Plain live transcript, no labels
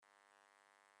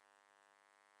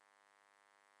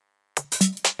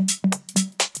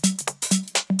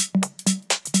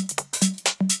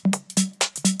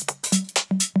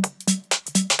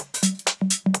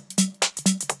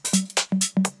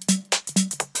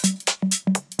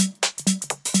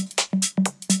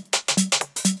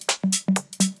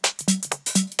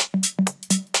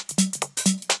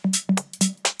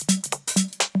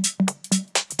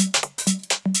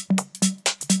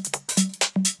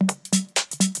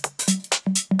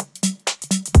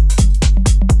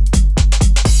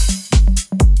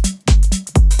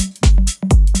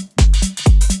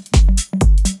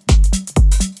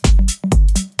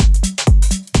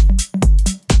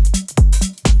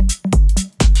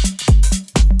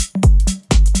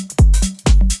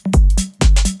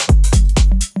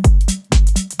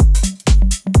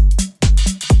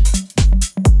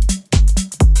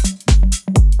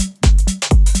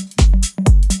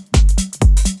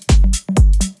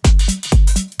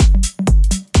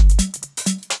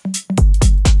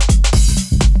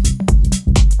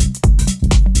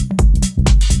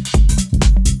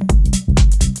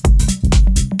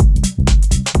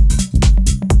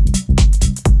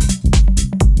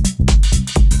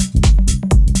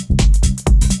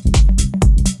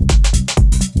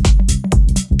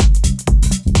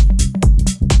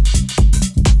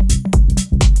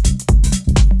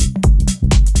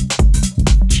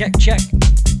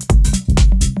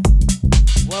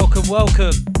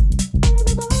welcome.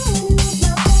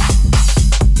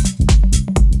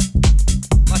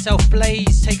 Myself,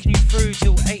 Blaise, taking you through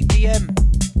till 8 PM.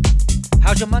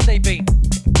 How's your Monday been?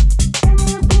 I'm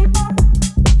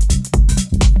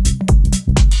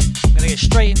gonna get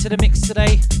straight into the mix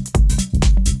today.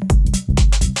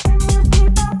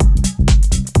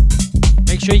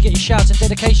 Make sure you get your shouts and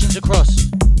dedications across.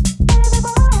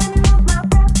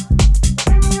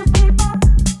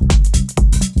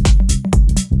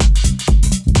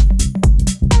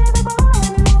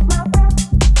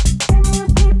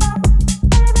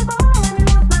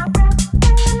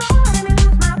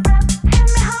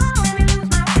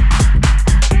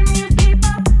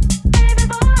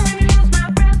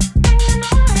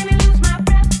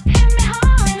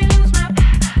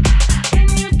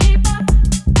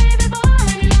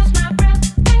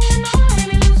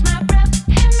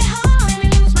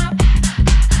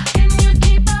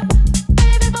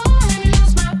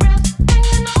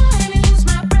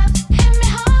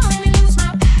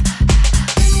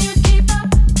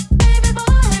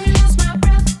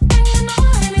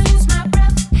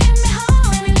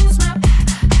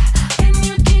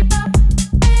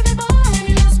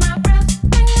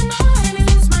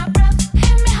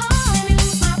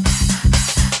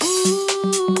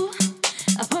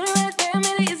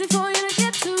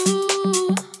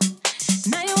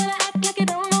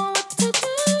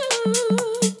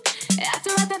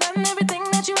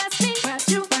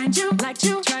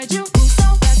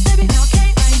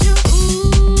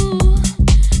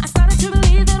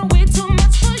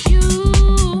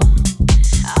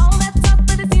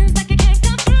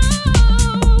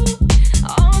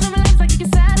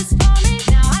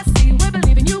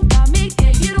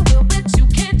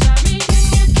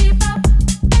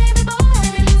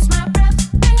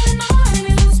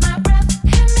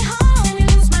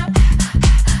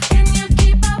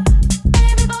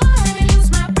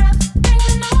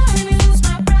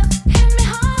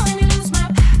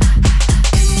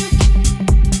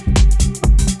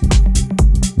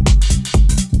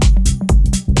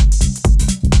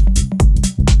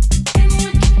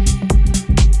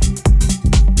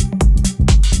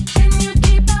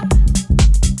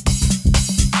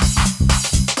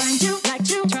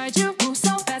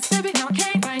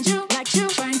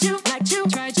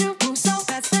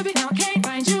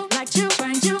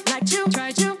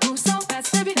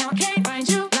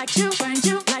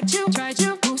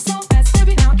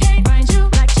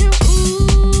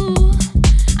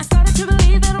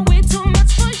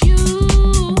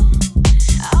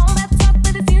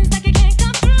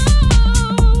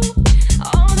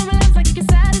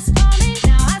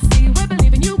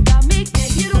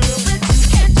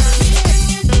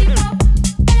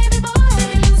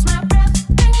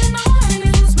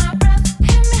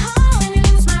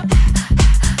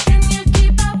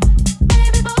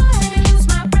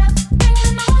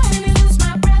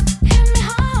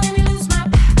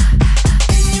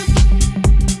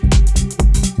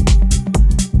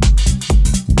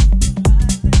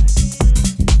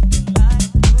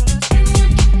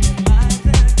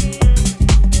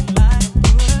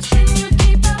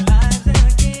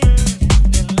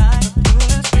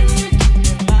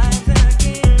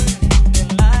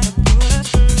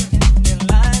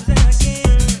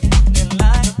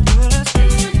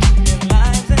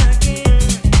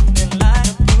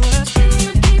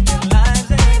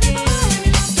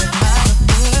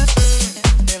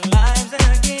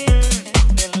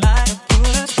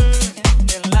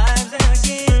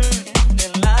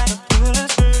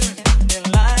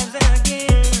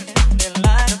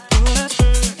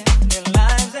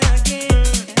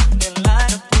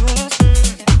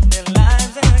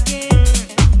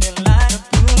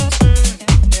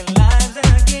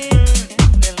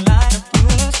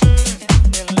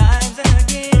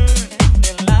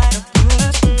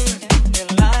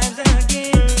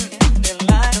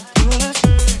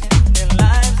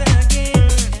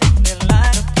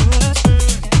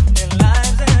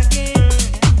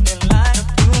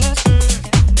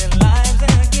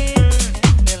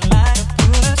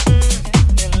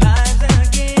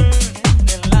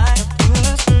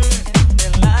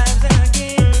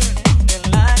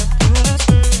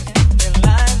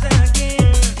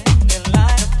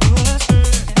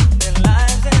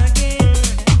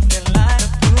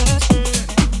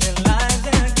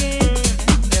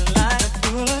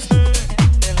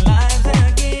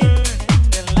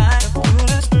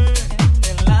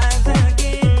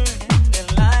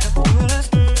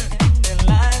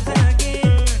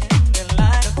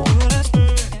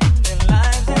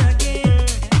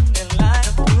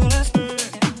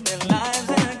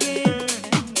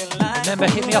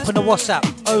 Remember, hit me up on the WhatsApp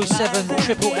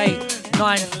 07888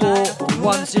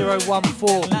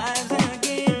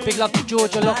 941014. Big love to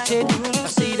Georgia locked in. I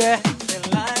see you there.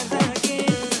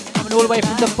 Coming all the way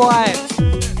from Dubai.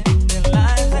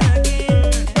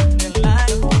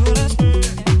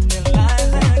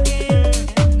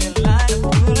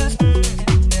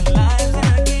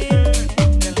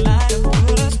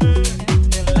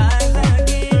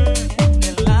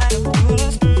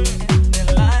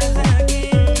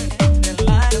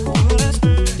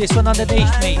 This one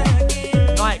underneath me,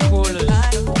 Night Crawlers,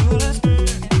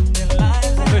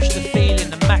 Push the Feeling,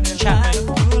 the Max Chapman,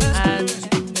 and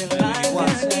maybe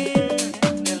one sec,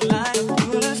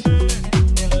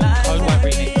 Cold White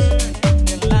remix.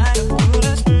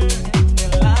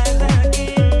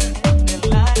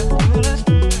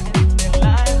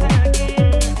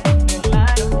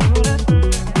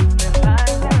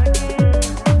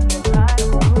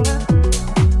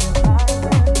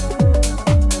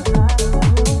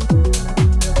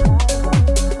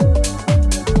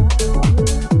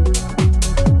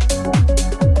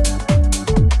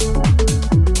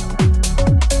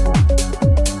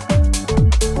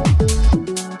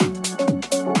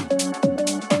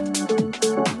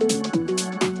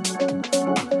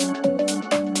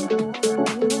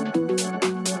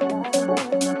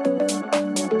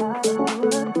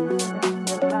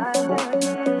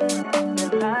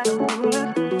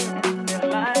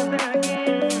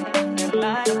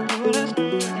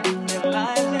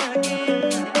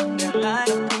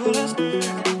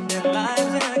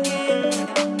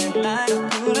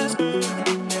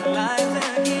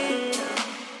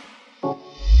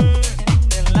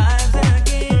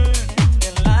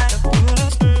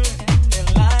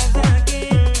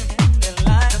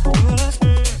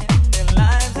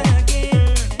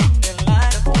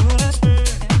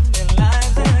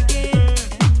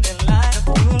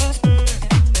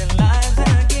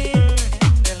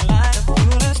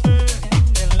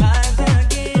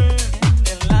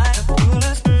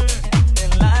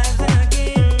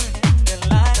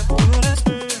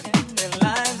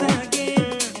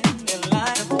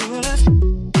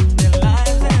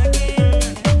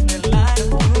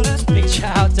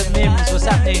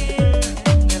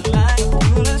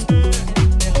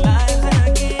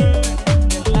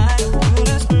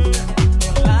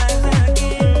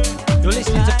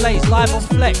 Blaise live on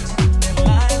Flex.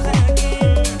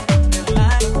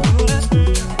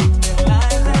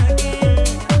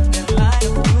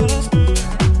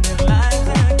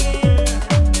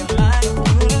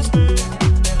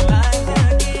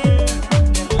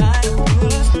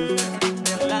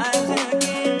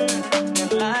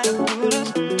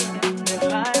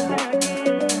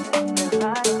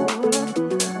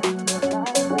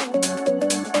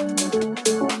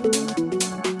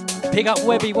 Big up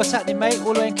Webby, what's happening, mate?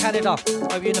 All the way in Canada.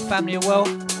 Hope you and the family are well.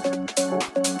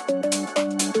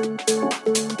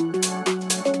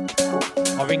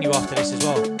 I'll ring you after this as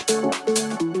well.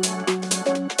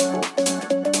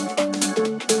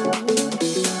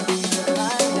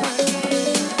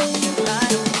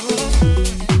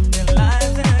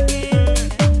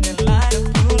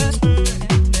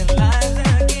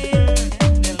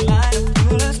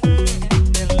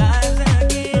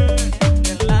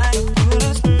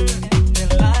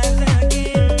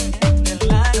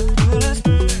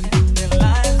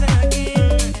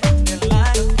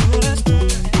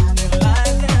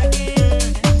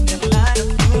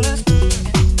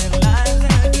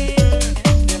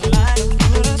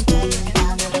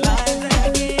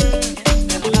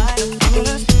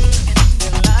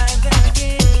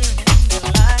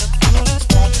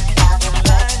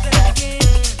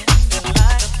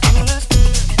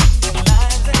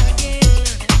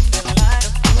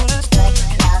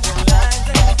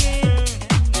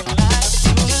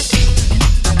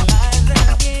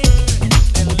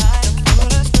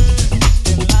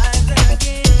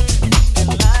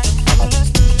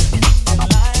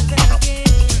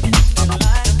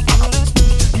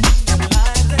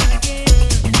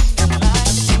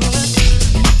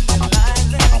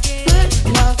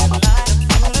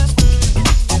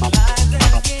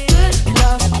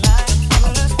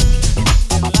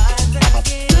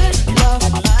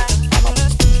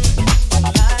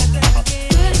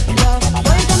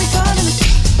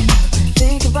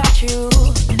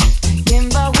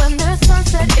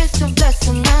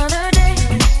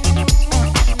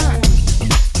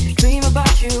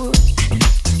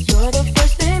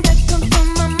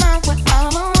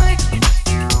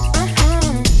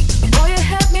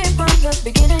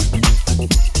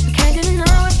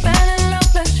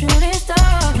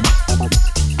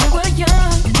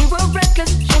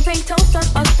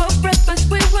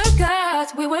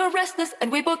 We were restless and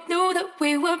we both knew that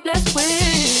we were blessed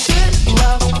with good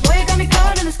love. Boy, you got me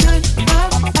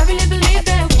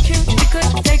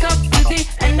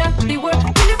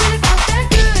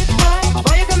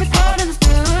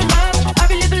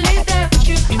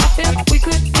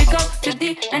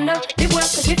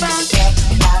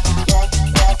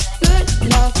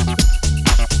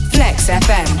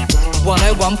FM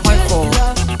 101.4.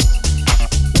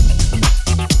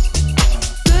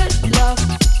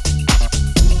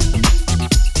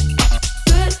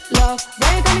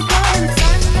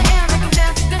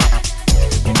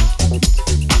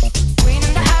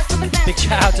 Big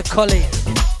shout out to Collie.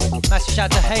 Massive shout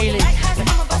out to Hayley.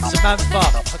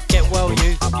 Samantha. Get well,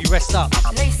 you rest up.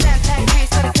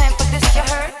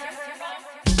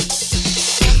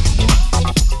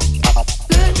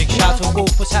 Big shout out to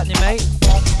Wolf. What's happening, mate?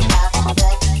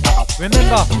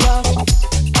 Remember,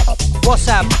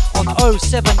 WhatsApp on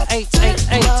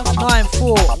 07888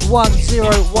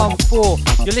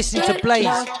 941014. You're listening to Blaise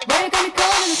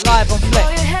live on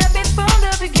Flex.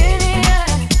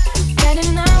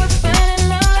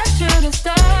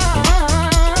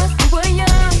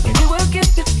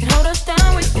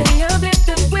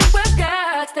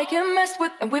 They can mess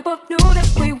with, and we both knew that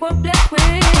we were blessed with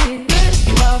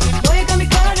good love. Boy, you got me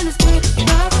caught in this good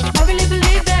love. I really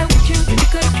believe that with you, we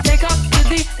could take off to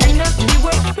the end of the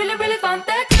world. Really, really found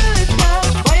that good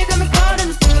love. Boy, you got me caught in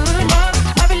this good love.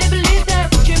 I really believe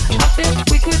that with you, I feel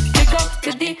we could take off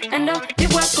to the end of the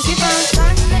world. 'Cause we found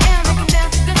sun in the air, making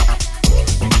dance to this.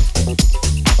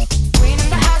 Queen in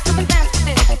the house, come and dance to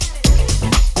this.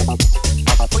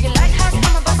 For your lighthouse,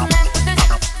 come and bust a lamp for this.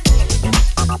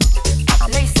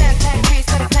 Lace and tan trees,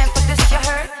 got a plan for this, you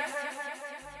heard?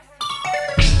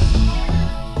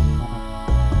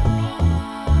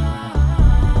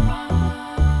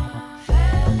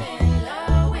 Fell in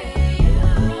love with you.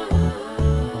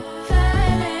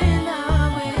 Fell in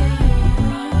love with you.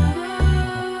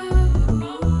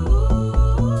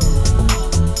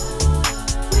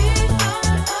 We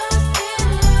found us in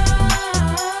love.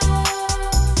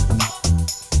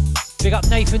 Big up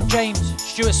Nathan James.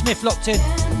 Stuart Smith locked in.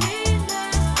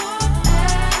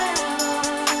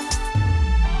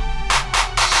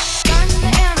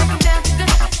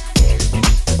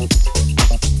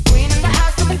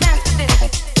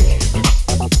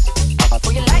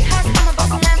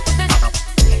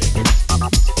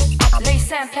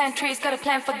 Plant trees, got a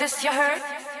plan for this, you heard?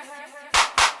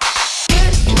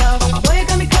 Good love, boy, you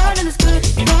got me caught in this good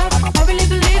love. I really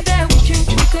believe that with you,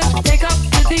 we could take off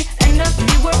to the end of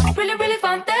the world. Really, really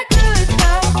found that good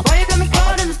love. Boy, you got me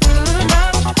caught in this good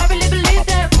love. I really believe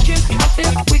that with you, I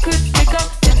feel we could take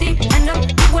off to the end of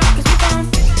the world. 'Cause we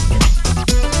found.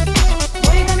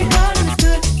 Boy, you got me caught in this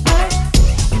good love.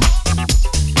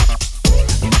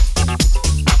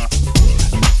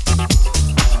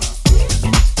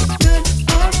 Good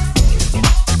love. Good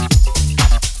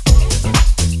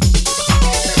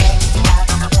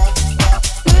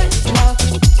love.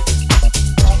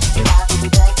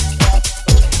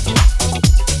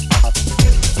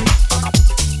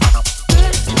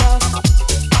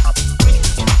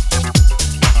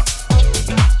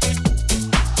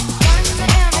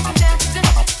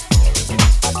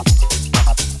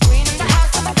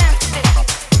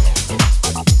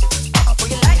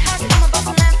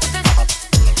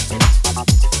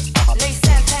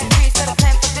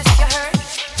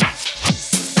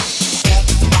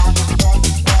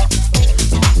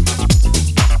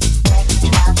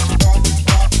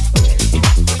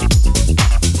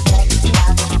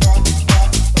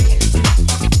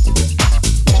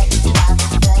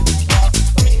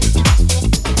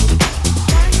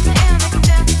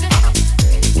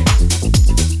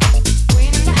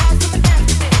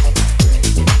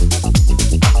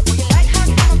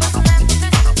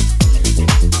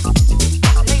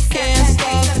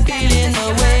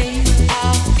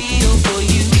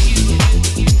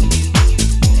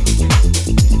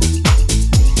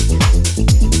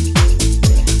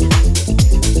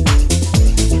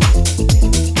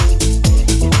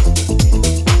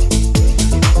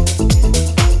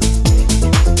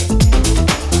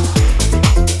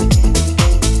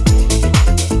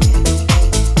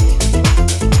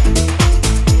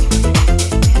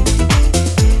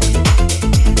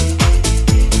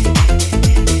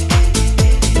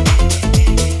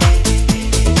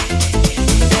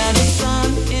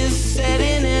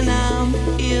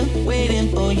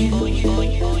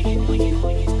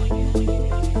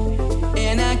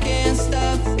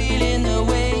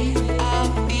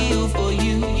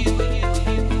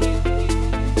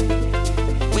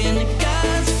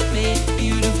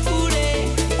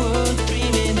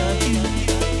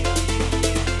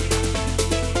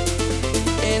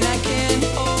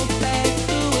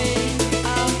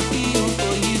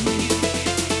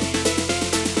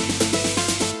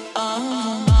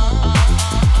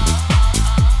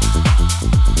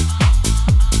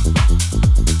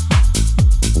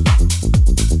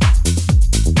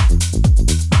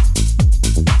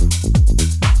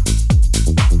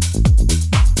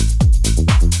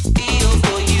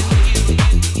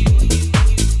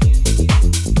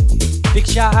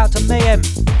 shout out to Mayhem,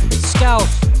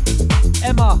 Scouse,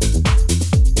 Emma.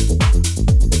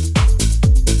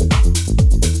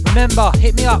 Remember,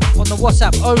 hit me up on the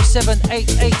WhatsApp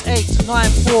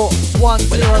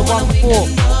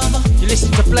 07888941014. You're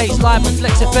listening to Blaise live on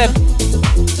Flex FM.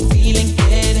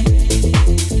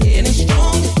 Getting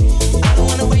stronger. I don't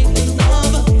wanna wait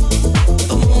another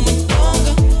moment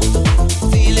longer.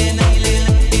 Feeling,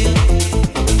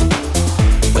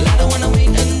 well, I don't wanna wait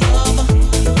another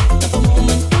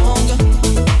moment longer.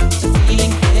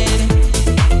 Feeling,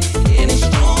 getting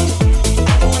stronger. I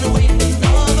don't wanna wait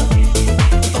another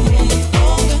moment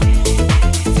longer.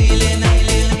 Feeling,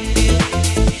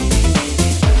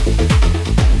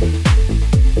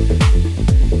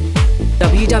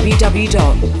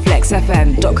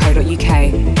 www.flexfm.co.uk.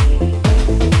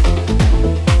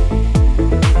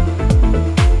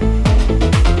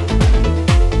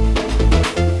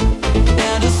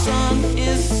 Now the sun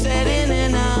is setting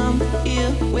and I'm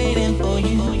here waiting for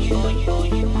you.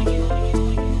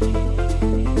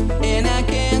 And I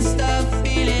can't stop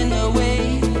feeling the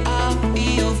way I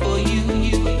feel for you.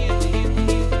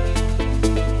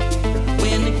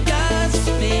 When the gods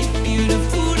make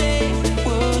beautiful, they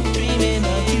were dreaming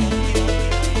of you.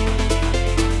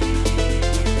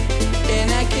 And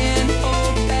I can't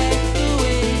hold back the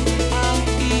way I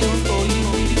feel for you.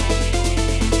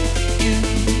 You.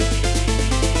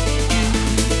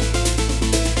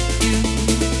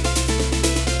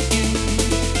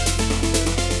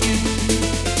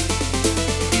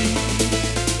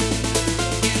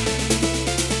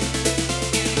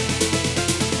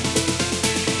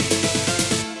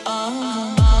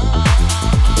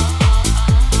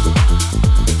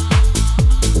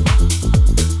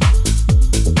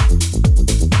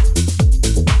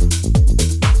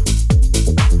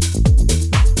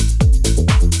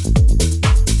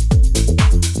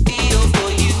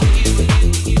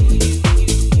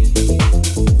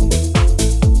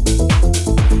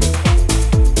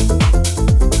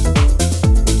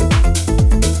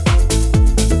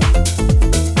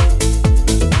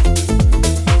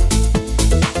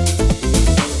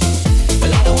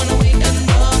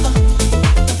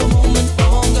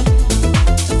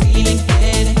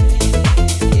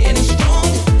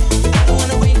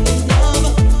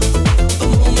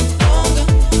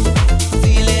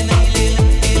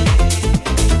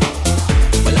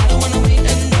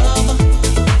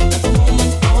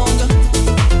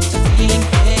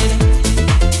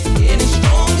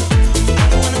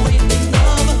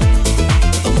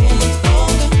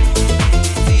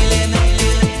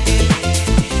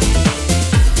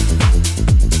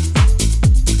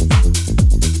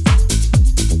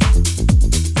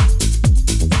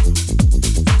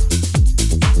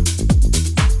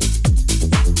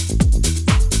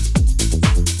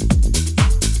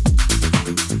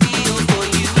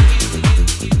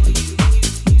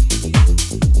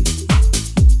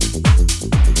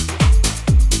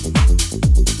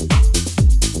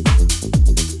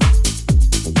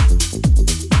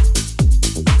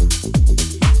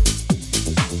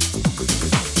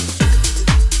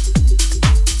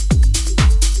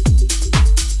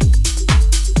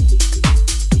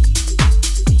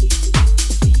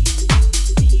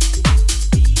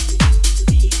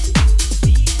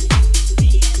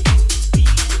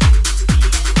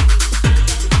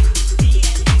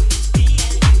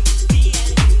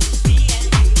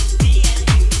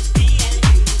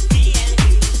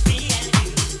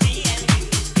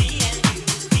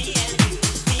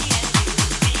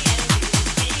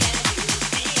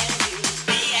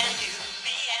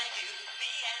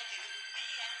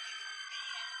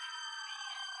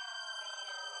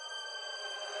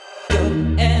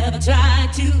 Ever try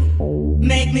to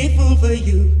make me fool for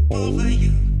you, fool for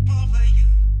you, fool for you,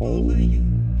 fool for you.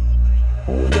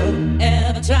 Don't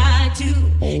ever try to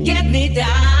get me down.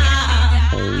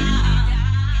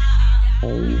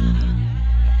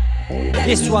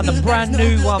 This one, the brand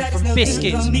new one from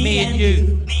Biscuits, Me and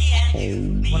You.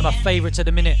 One of my favourites at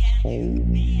the minute.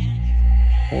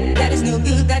 That is no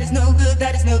good, that is no good,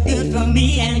 that is no good for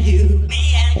me and you.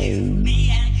 Me and you, me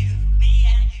and you.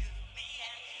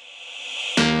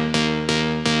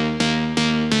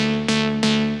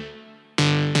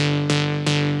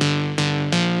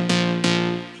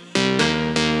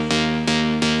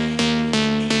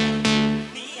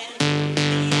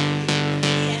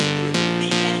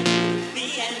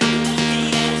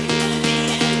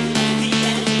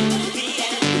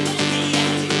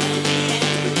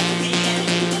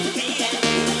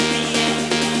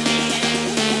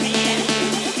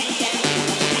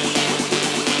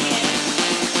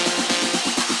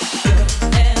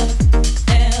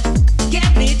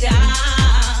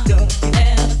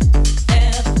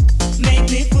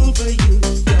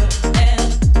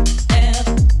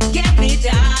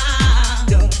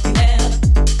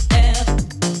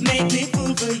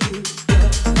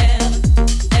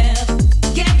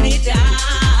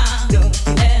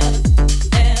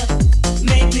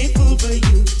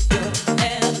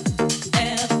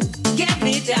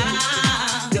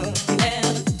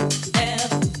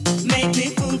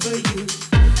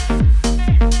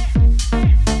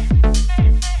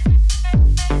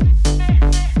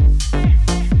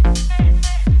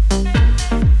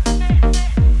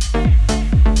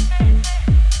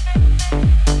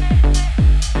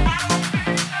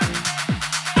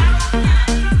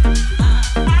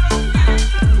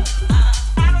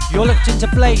 listening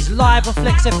to Blaise live on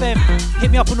Flex FM.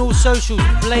 Hit me up on all socials,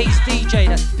 Blaise DJ,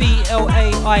 that's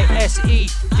BLAISE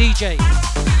DJ.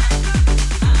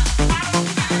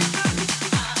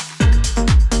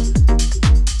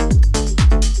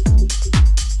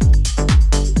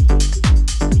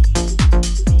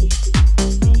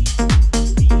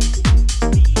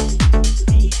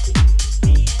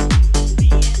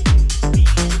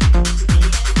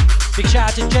 Big shout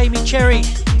out to Jamie Cherry,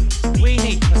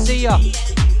 Weenie, I see ya.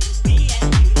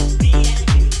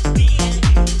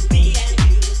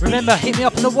 Remember, hit me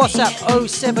up on the WhatsApp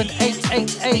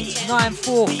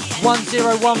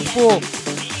 07888941014.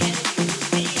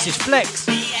 This is Flex.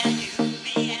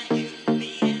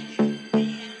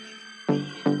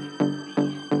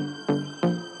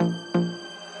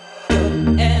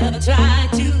 Don't ever try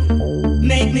to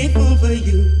make me fool for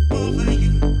you.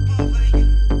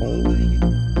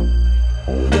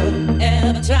 Don't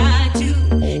ever try to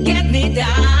get me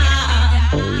down.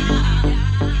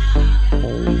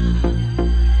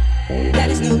 That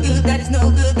is no good, that is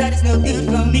no good, that is no good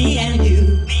for me and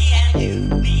you.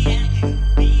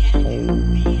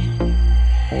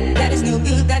 That is no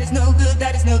good, that is no good,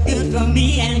 that is no good for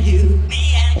me and you.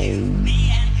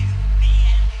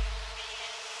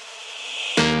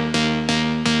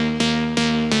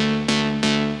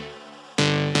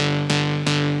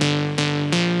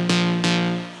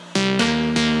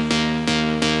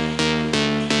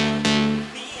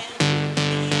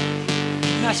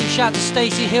 Massive shout to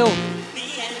Stacey Hill.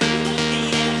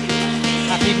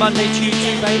 Happy Monday to you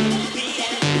too, baby.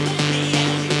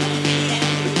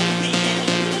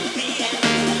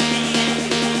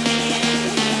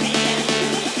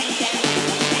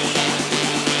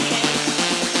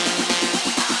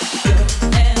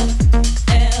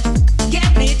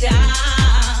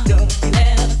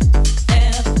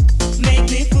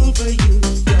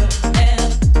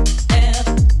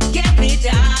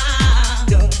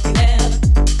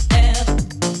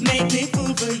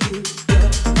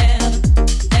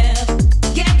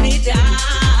 Get me down.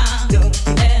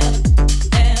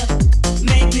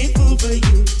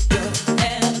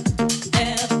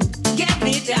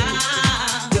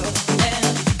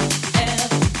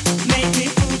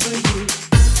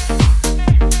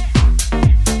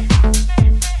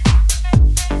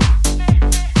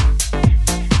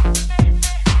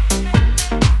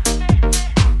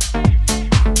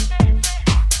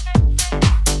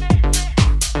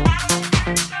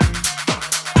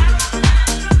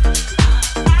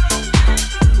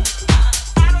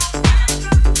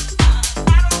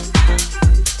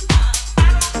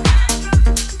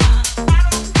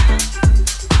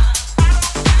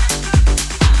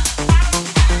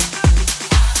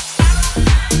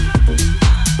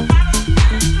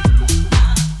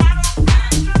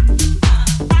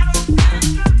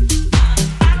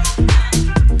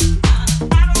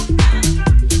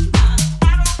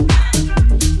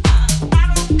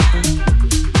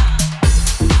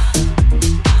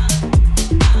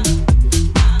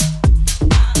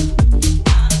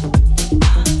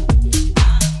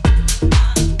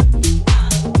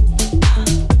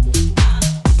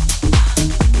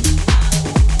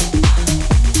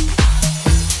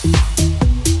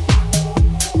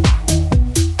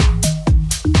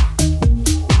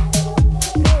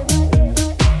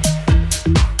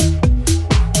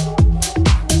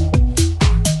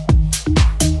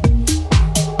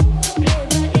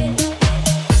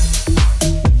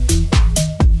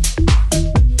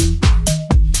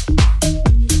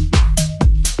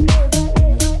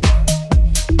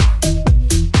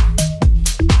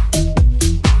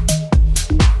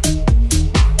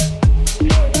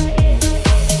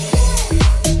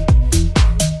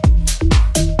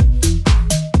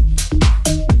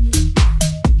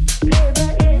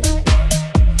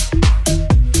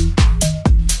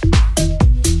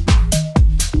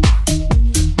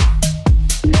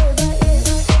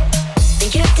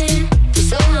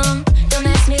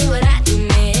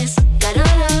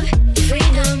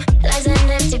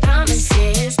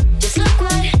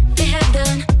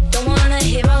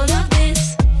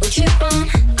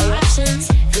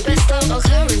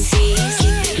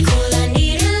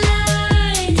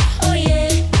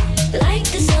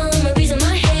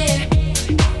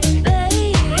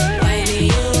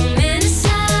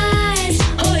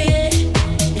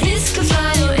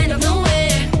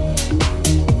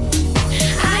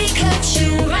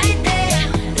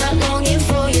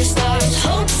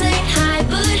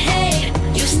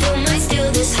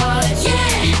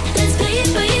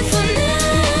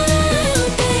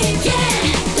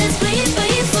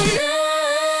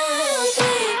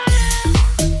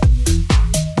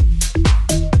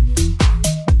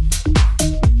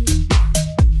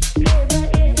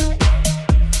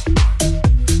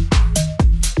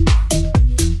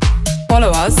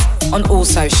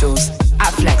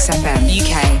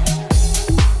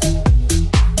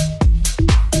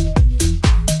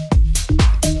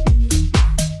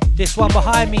 This one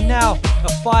behind me now, a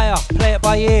fire, play it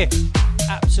by ear,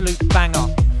 absolute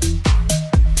banger.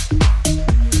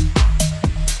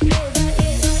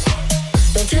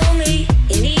 Don't tell me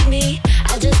you need me,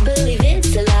 I just believe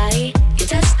it's a lie. You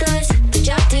test us, the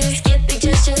job to skip big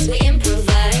gestures, we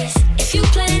improvise. If you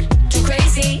plan too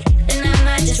crazy, then I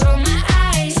might just roll my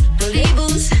eyes. No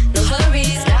labels, no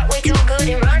hurries, got way too good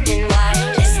and running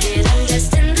wild. Let's get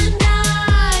undressed in the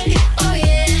dark, oh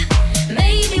yeah.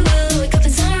 Maybe we'll wake up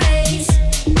in sun rays.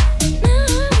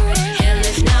 Hell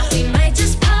if not, we might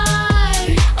just part,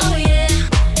 oh yeah.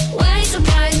 Why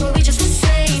surprise, were we just the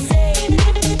same?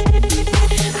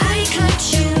 I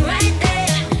caught you right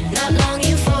there, not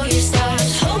longing for your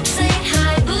stars. Hopes ain't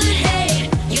high, but hey,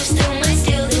 you still might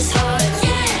steal this heart.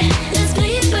 Yeah, let's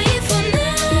play it for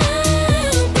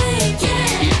now, babe.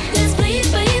 Yeah, let's play it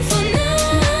for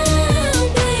now,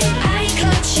 babe. I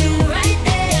caught you right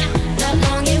there, not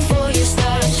longing for your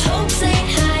stars. Hopes ain't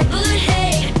high, but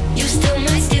hey, you still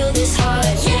might steal this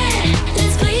heart. Yeah,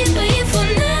 let's play it for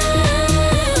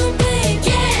now, babe.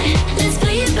 Yeah, let's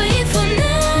play it for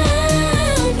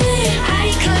now, babe.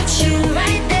 I caught you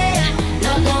right there,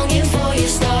 not longing for your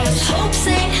stars. Hopes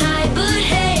ain't high, but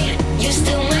hey, you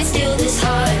still might steal this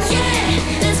heart. Yeah,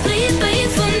 let's play it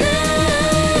for now,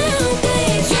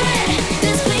 babe. Yeah,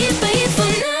 let's play it for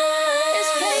now.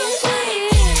 Let's play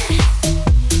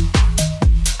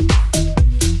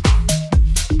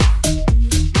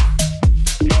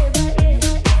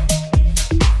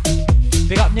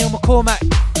Big up Neil McCormack.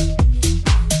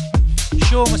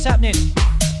 Sean, what's happening?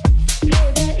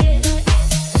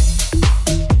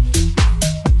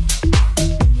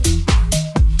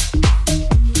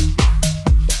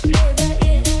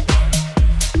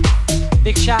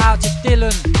 Big shout out to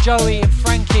Dylan, Joey and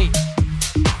Frankie.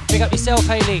 Big up yourself,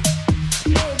 Hayley.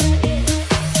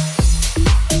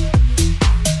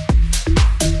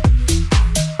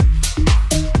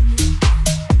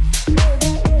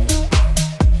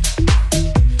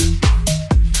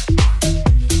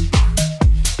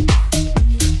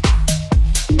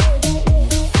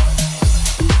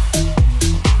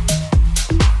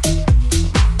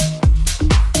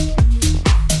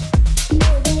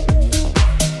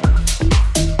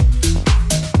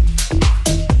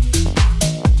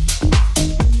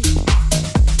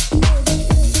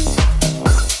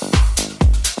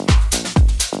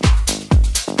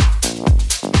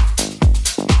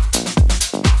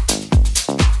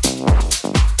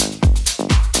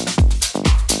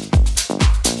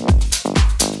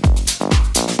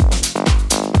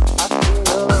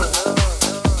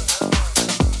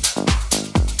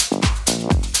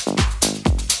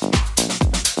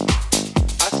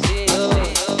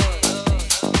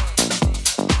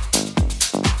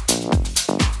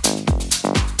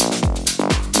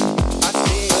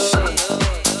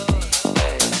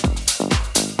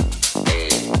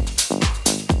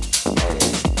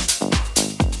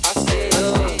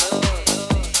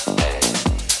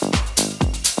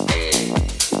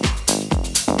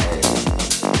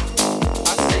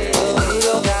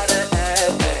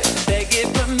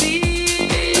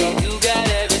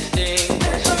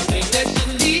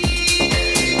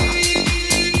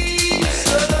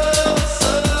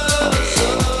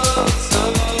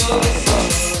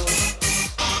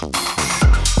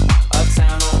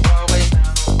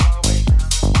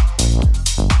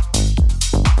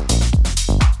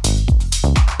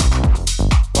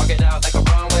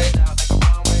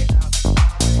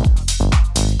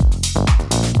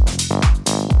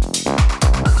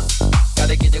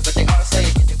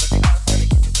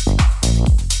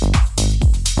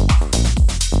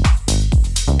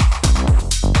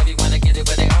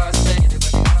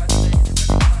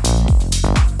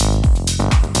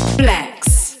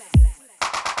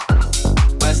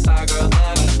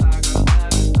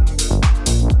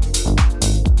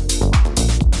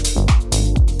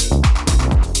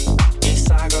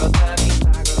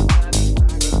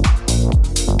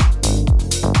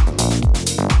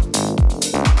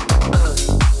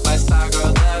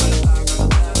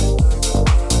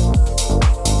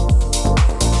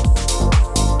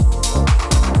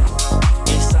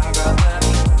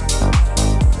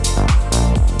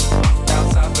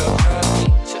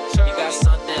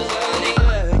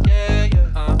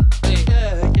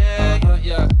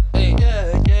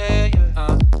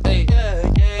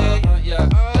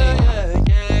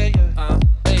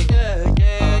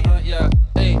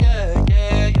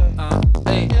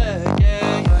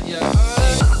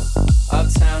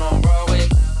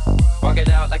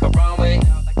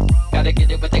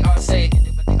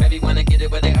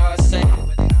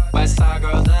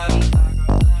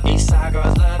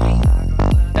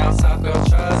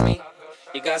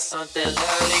 got something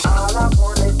lovely. All I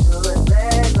wanna do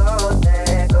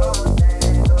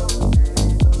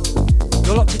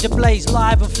You're locked into Blaise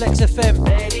live on Flex FM.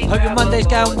 Hope your Monday's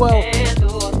going well.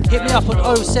 Hit me up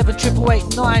on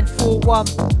 07888 941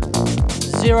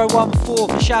 014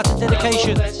 for shout and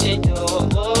dedication.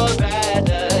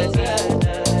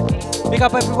 Big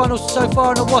up everyone also so far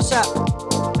on the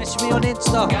WhatsApp. Message me on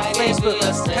Insta, Facebook.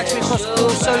 Catch me across all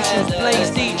socials.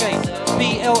 Blaise DJ.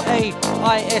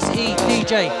 BLAISE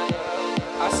DJ.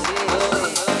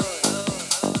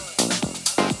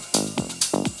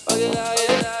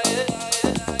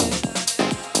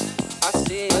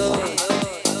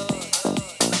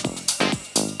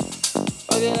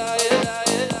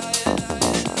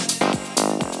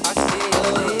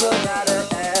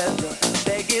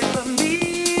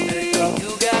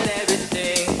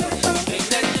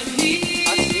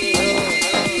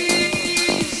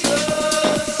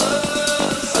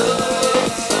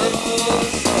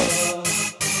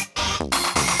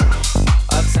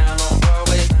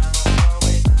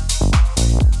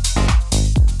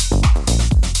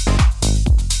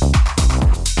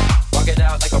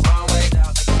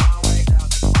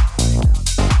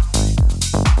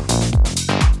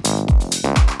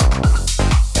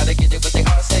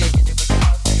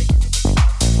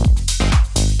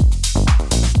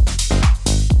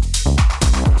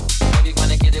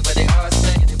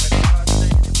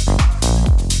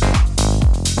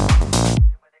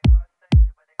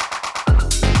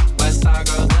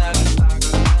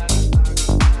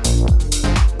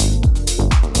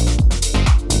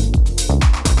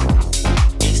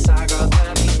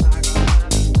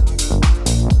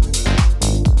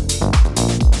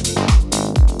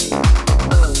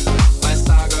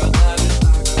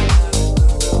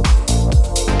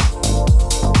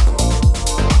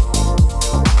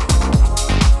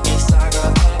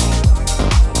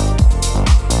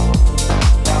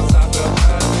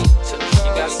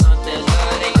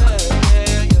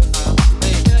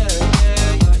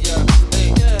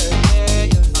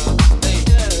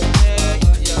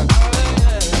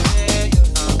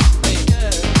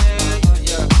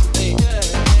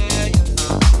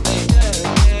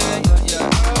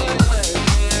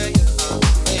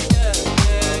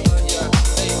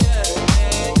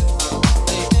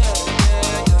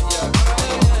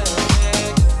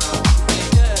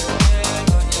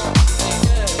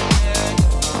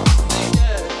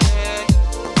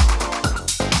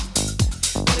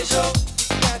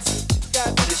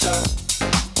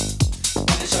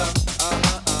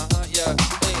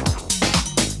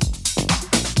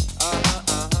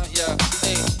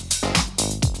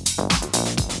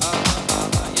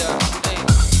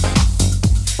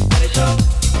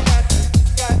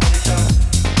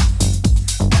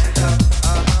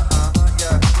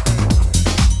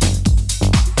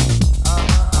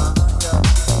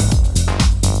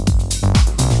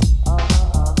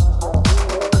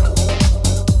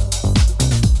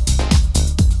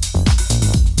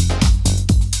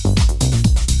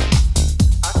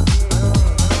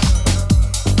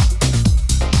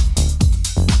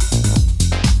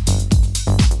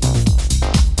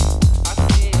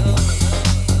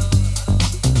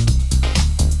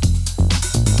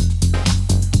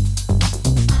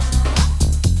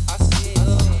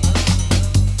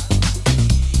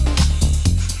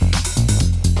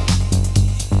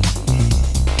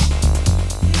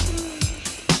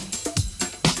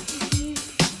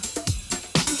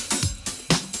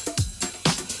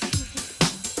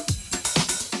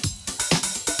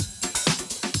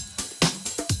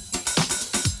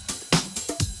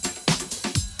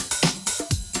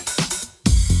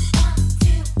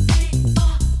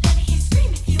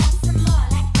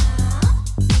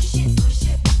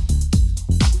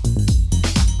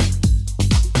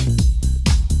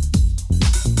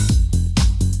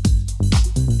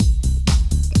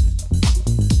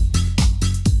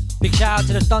 Out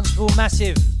to the Dunstable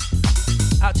Massive.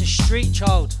 Out to Street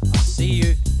Child. I see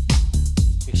you.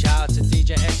 Big shout out to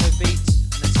DJ SO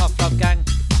Beats and the Tough Love Gang.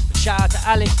 Big shout out to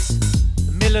Alex,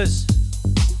 the Millers.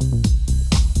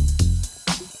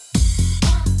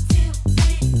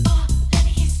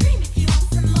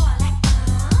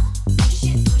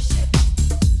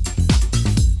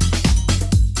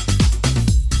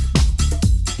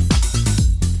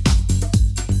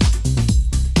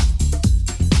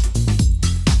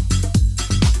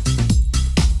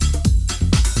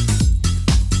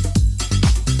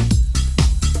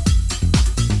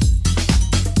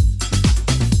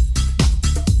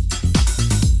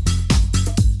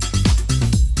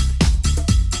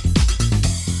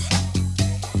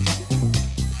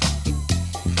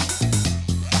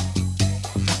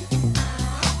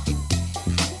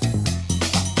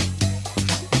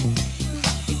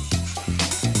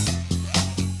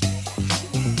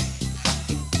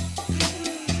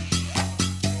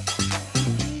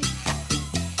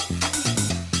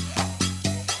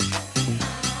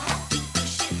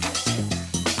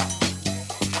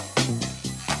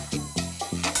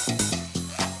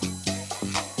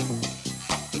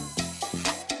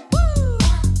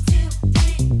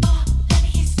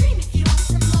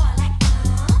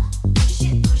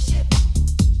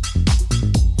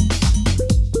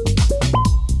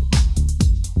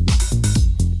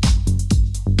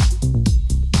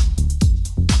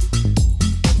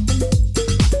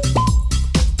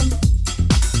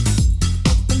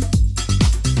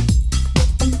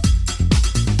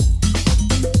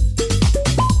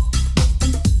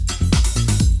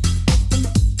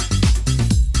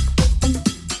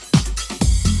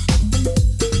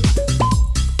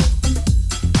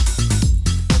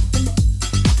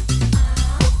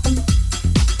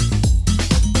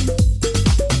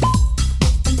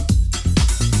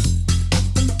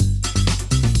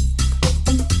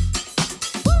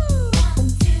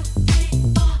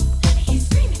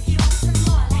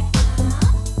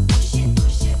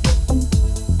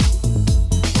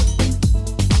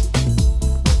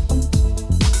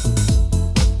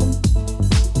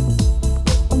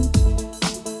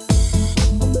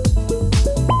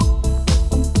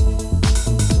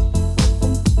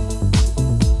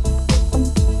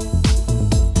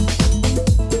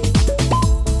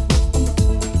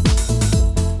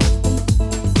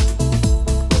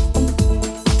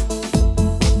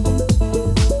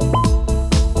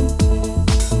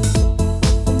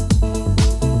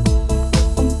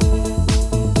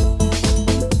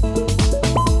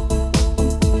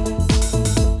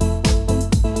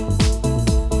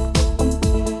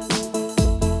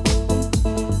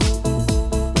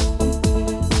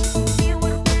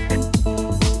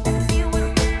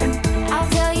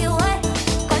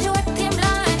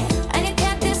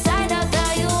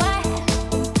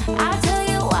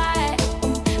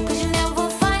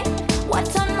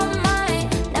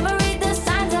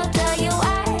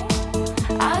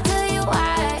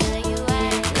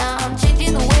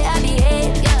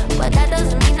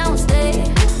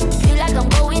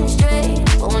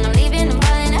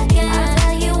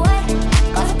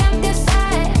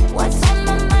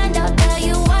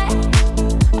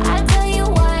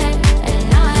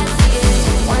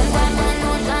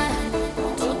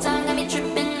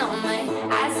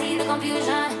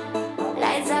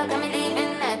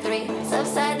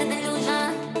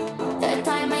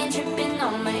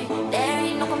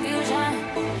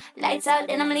 Lights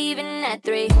out and I'm leaving at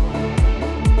 3.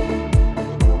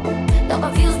 Don't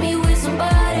confuse me with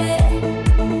somebody.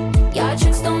 Your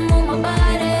tricks don't move my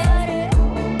body.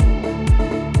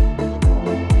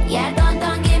 Yeah, don't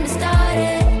get me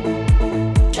started.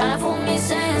 Tryna fool me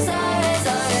saying sorry,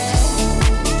 sorry.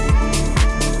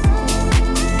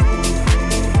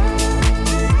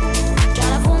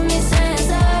 Tryna fool me saying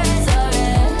sorry, sorry.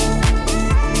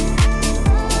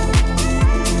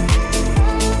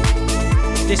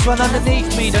 This one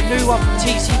underneath me, the new one from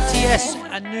TCTS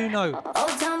and Nuno.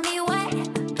 Oh, tell me why.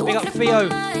 Big up Theo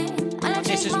on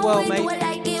this as well, mate.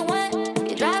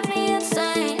 You drive me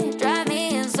insane,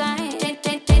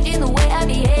 changing the way I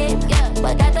behave, yeah.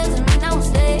 But that doesn't mean I won't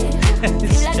stay.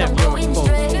 Feel like I'm going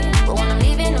straight, but when I'm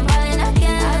leaving, I'm falling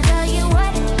again. I'll tell you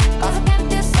what, cause I can't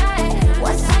decide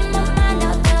what's on my mind.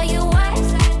 I'll tell you what,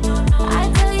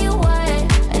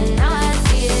 and now I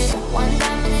see it. One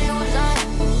time in illusion,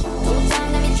 2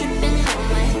 times got me tripping on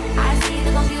my. I see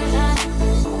the confusion.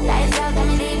 Lights out, got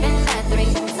me leaving at 3.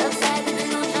 Subside the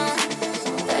delusion.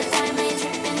 3rd time I ain't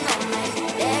tripping on my.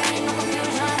 There ain't no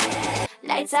confusion.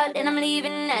 Lights out and I'm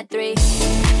leaving at 3.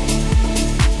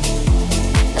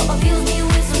 Don't confuse me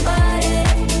with somebody.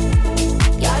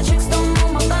 Your tricks don't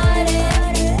move my body.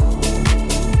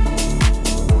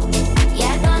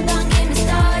 Yeah, don't get me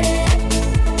started.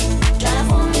 Tryna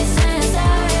fool me saying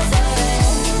sorry, sorry.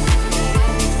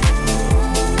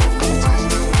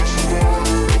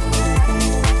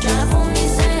 Tryna fool me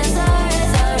saying sorry,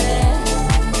 sorry.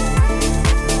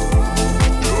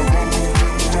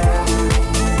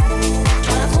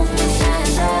 Tryna fool me saying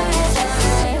sorry, sorry.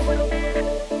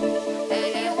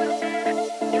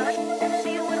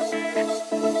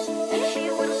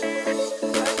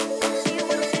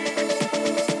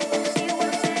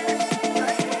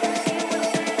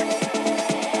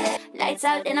 Lights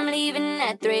out and I'm leaving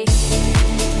at 3.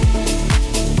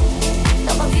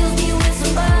 Don't confuse me with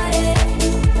somebody.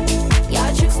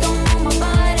 Your tricks don't move my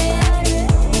body.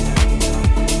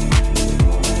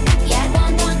 Yeah,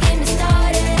 don't get me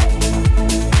started.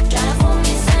 Tryna fool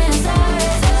me saying sorry,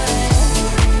 sorry.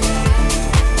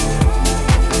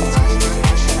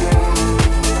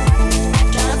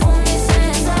 Tryna fool me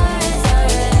saying sorry,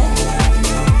 sorry.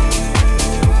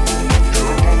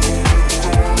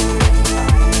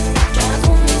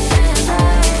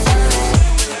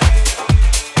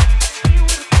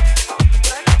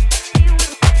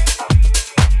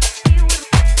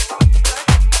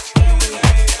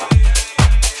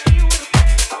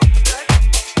 Tryna fool me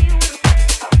saying sorry,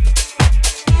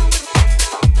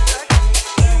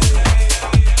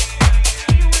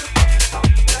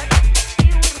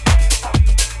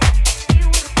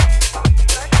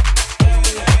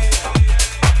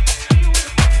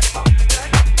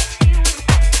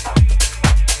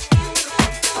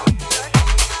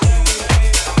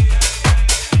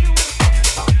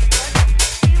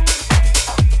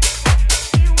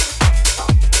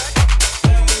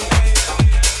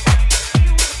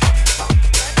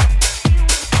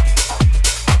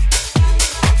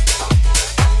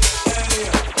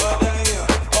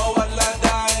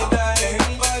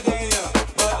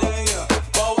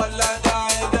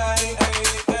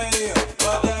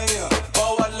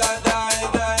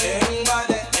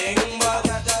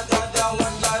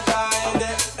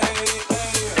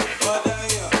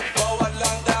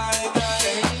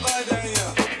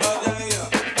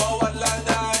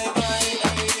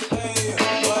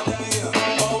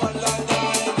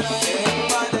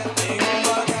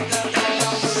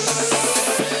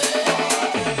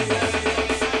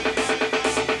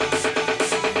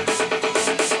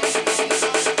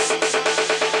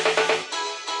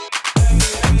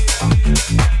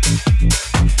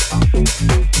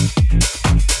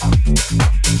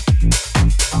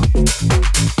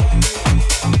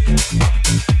 sorry.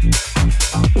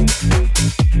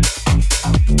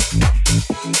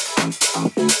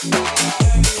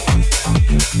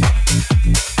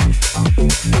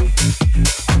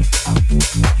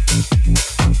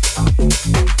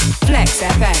 Flex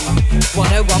FM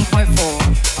 101.4.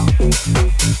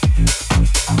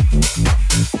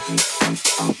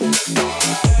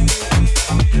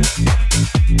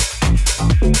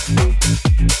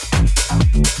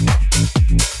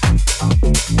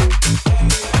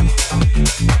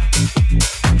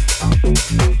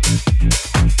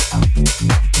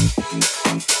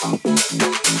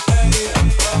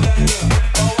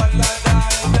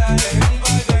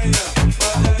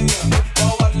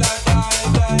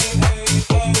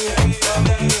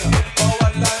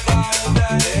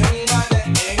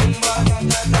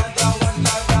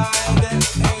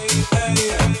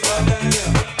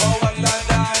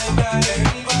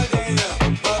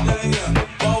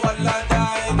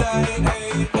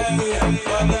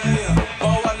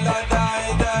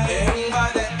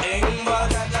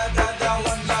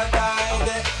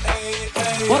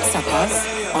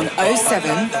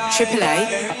 07 888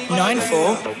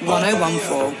 94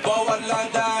 1014.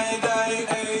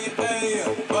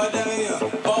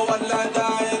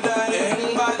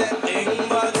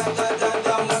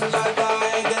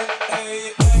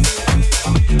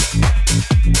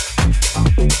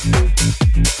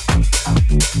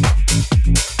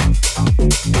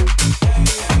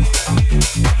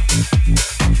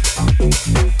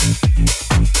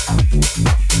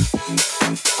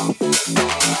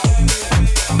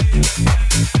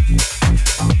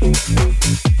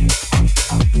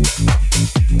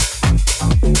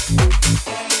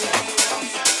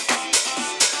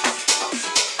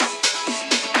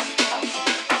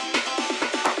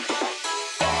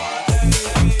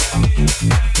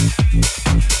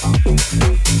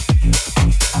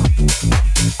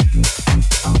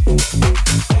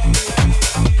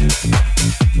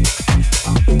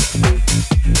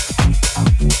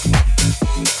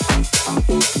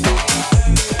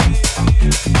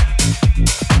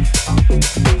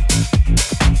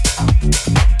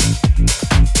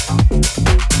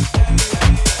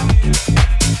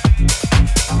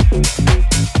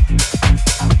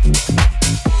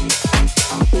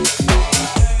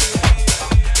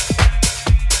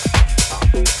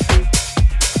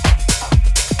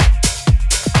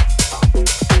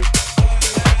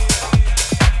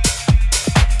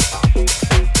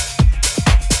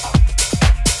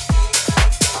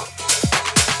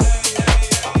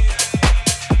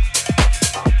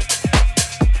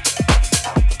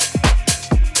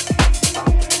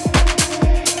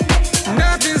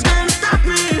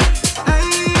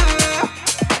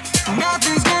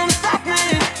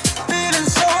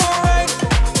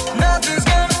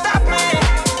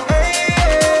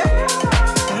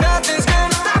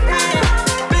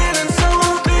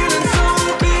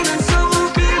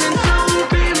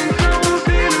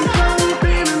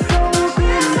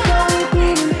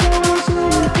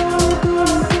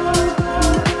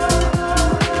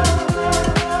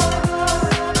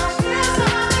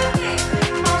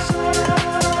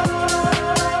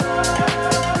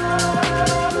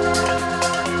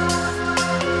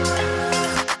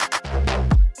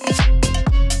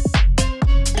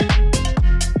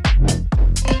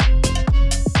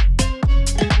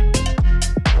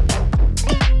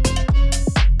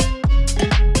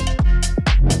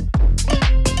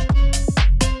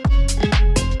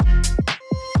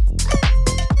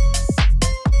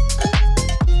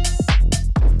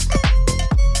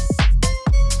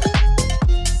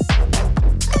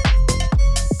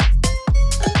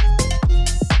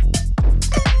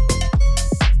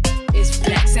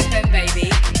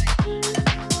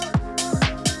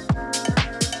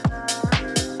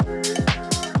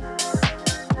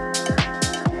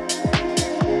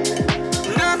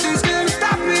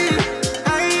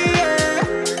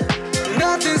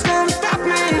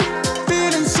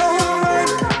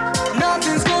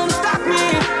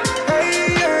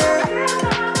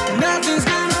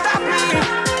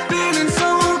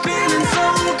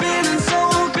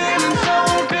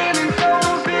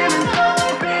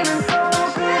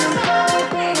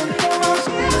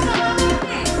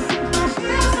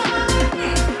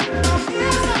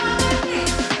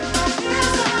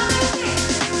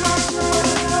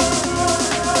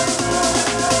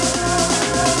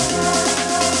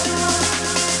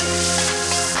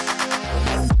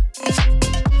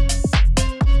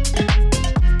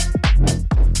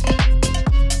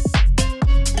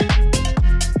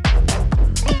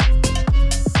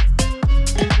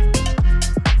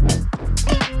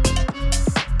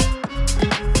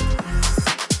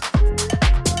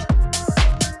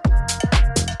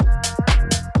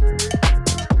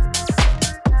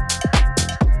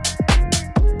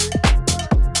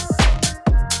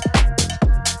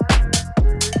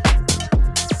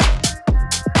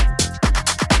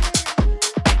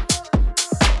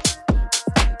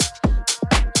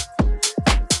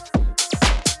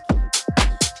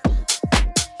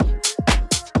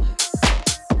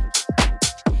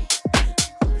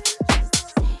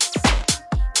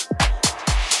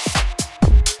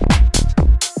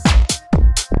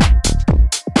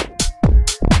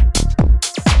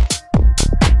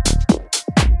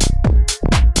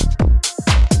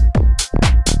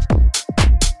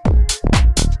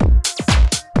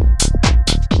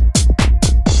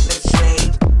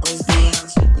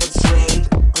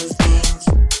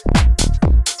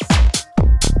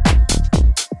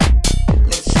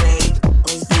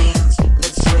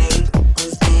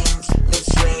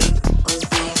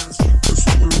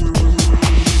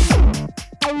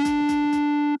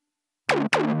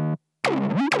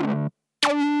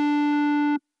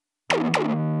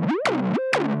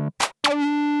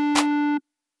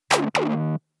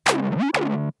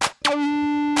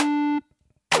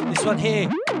 here.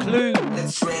 Cloonee,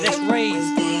 let's rave.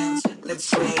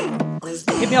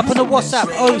 Hit me up on the WhatsApp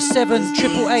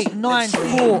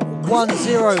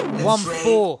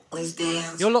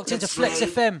 07894101014. You're locked into Flex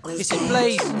FM. This is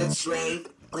Blaise. Let's rave,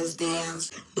 let's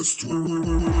dance, let's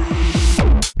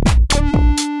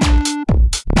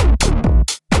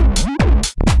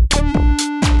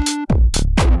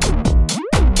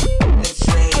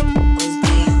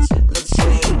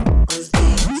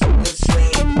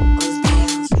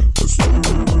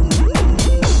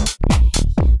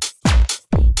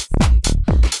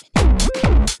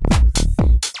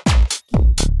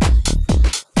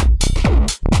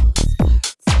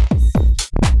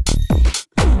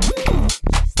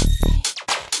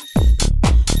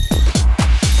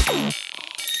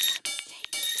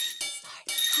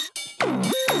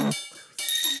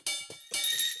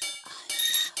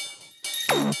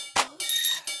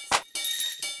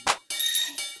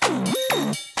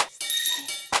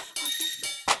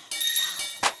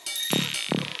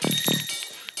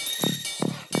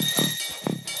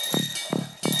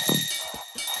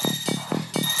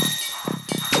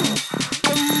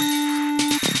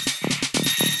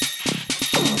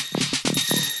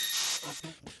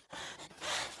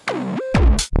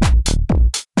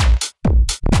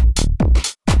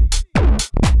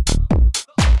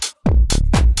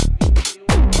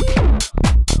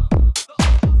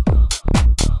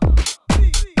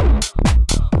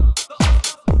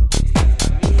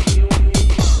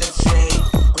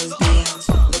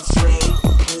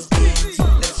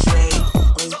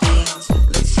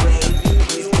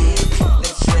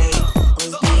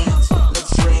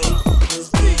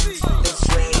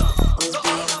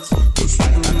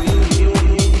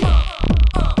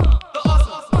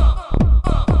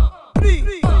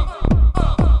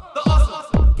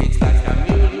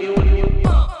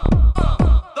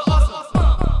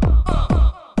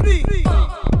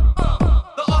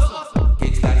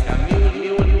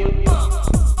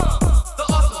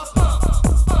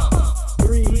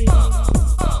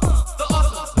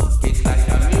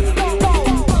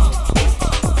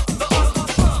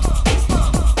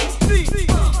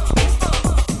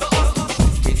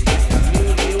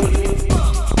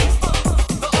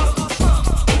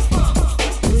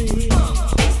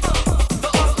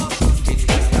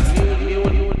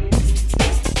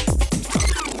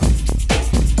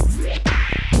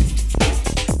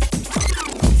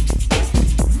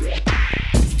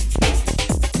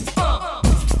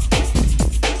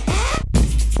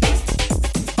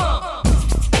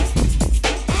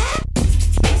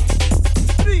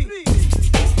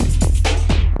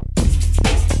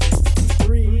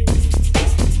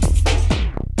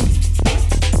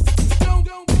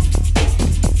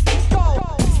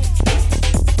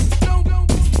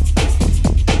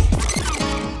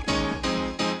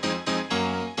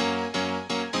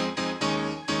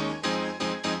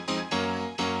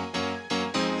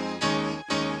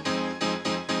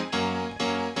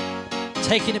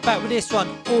Taking it back with this one,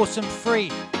 Awesome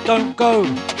Free, Don't Go.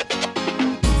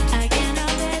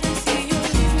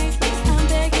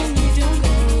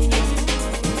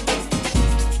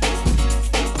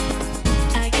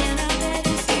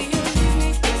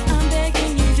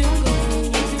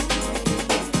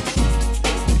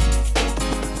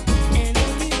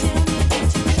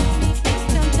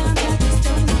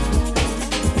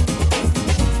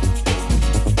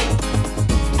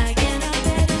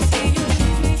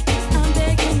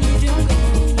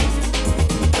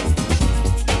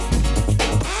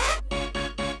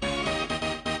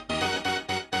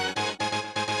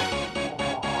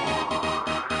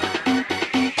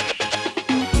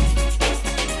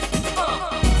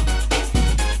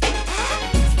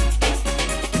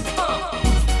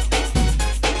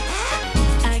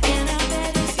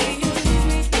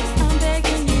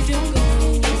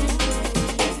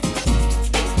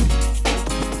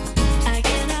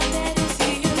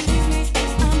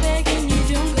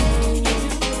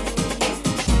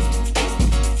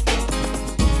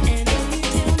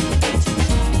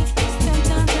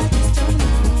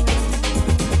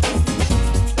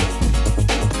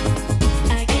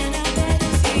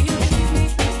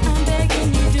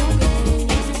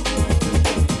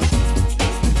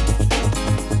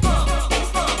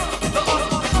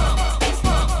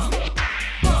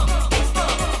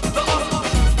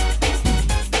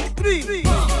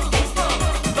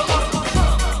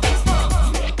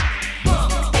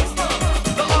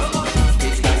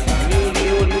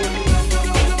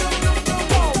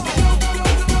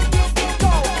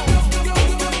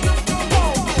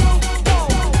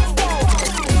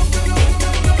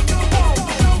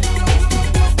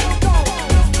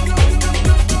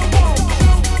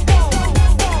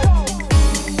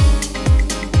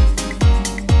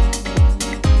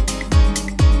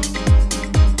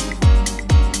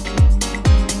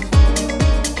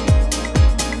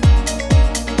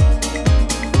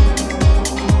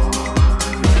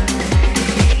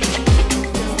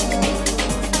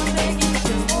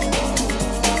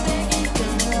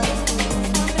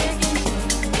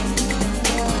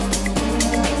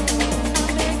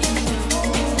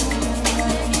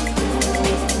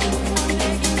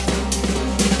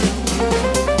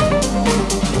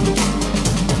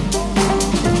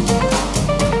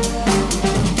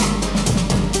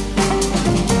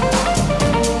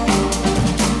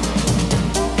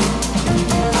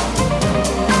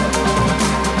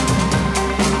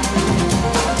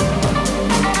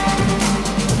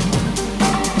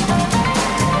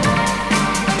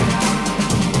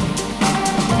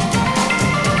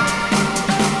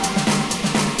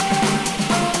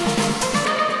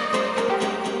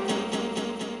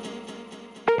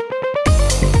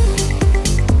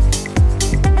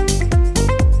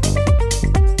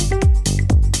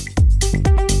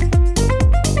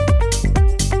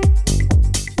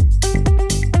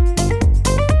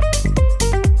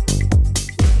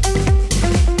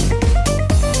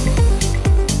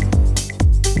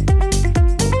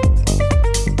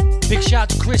 shout out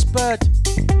to Chris Bird.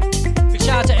 Big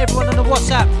shout out to everyone on the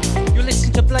WhatsApp. You're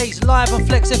listening to Blaise live on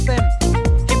Flex FM.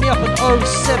 Hit me up on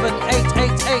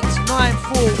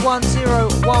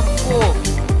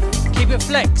 07888941014. Keep it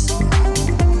flex.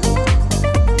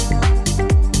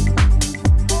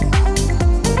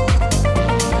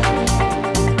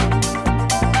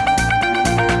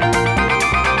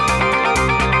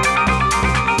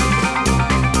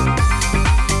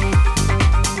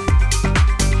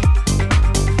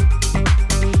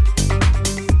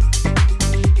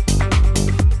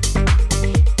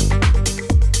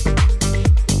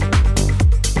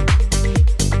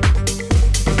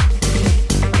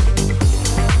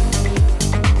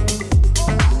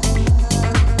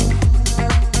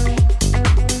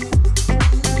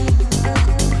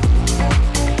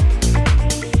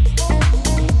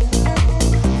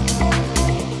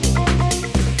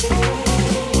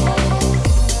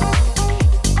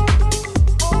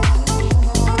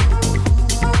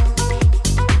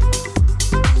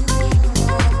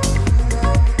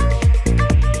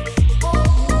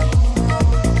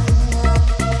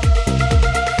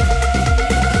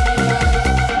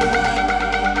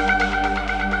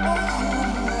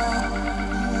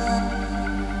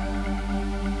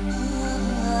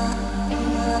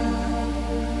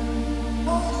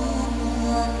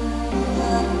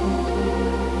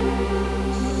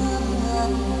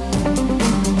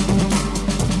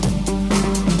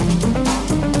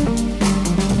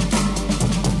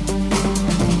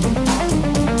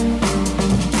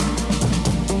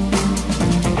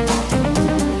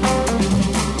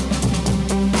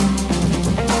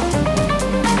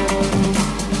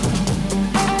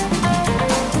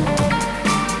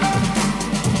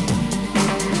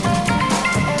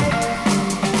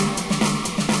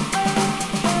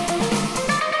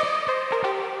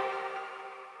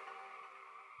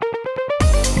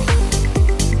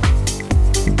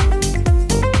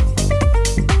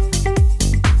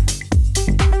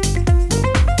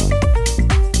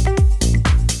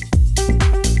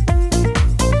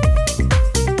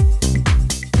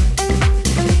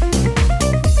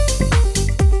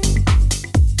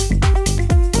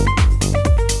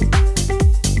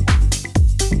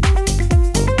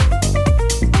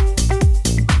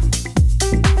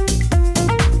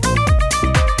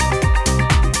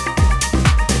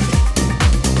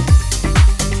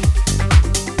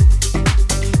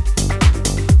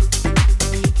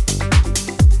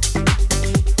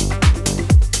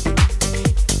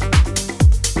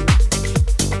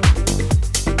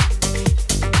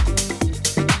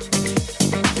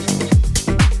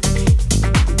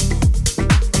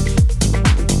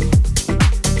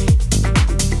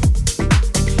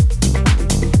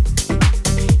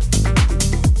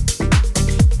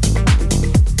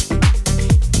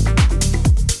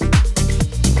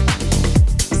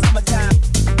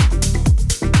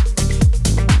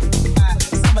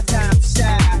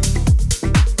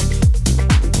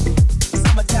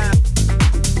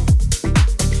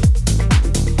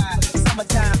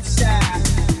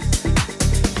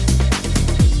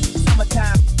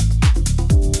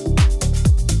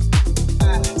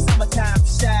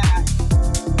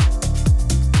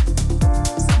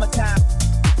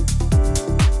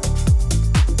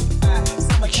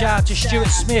 Stuart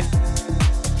Smith.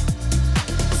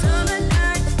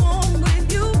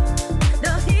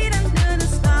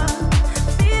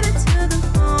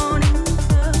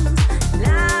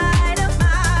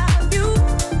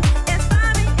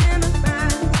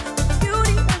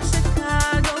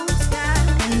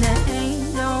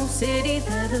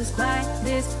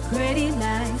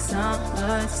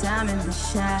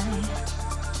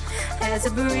 As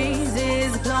the breeze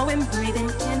is blowing, breathing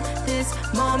in this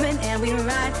moment, and we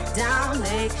ride down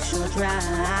Lakeshore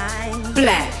Drive.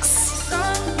 Blaise.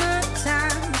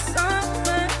 Summertime,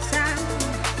 summertime,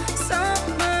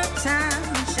 summertime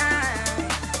shine.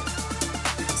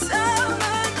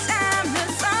 Summertime, the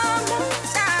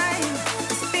summertime.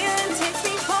 This feeling takes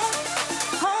me home,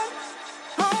 home,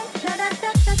 home. Da da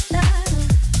da da da.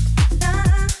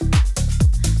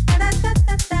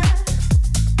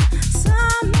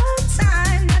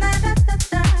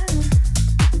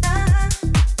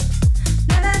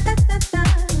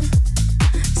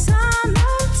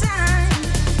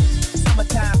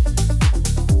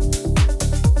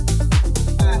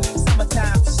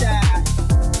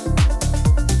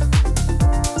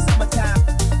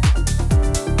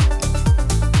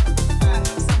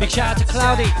 Shout out to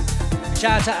Cloudy,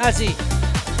 shout out to Azzy,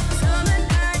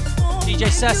 DJ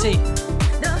Sassy.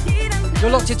 You're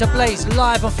locked into Blaise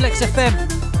live on Flex FM.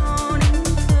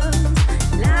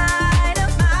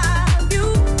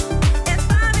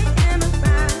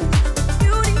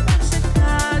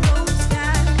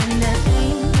 And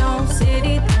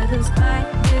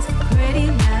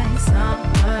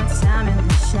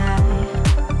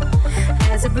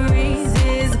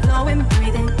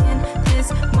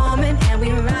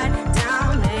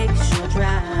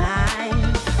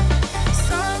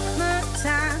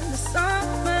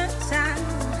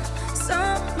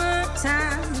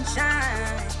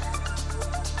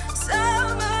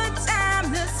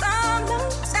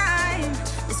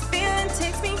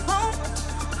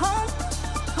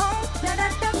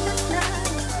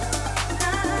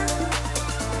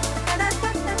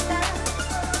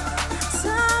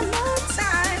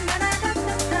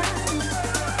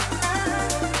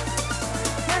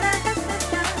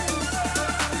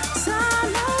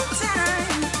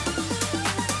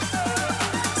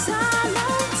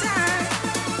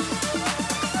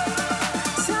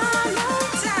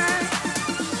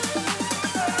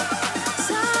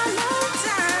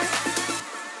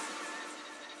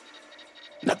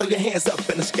throw your hands up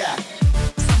in the sky.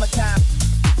 Summertime.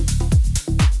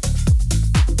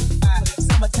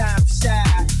 Summertime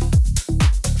shy.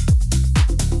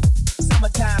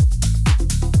 Summertime.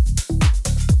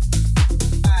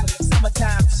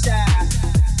 Summertime shy.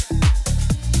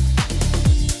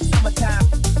 Summertime.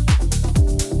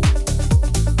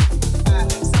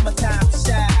 Summertime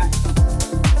shy.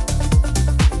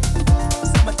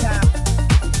 Summertime.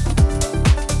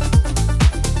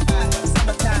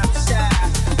 Summertime shy.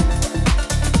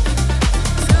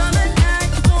 Summer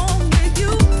nights warm with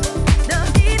you. The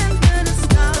heat ain't gonna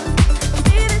stop.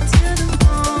 Feel it till the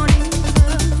morning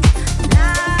comes.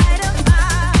 Light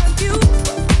about you.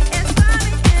 It's 5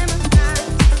 a.m. night.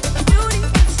 Beauty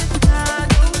of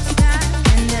Chicago sky.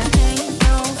 And there ain't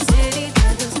no city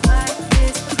that looks like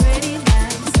this pretty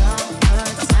like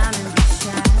summertime in the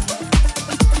shy.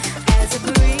 As the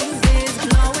breeze is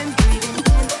blowing, breathing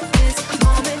in this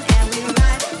moment, and we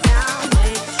ride down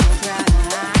Lakeshore Drive.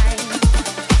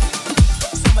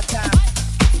 Summertime.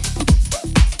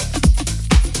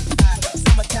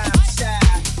 Summertime shy.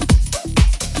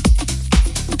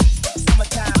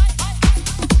 Summertime.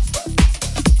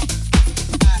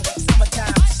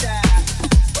 Summertime shy.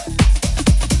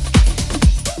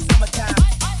 Summertime.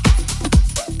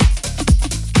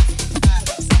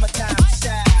 Summertime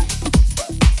shy.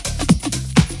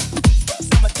 Summertime.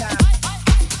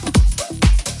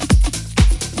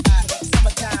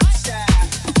 Summertime shy.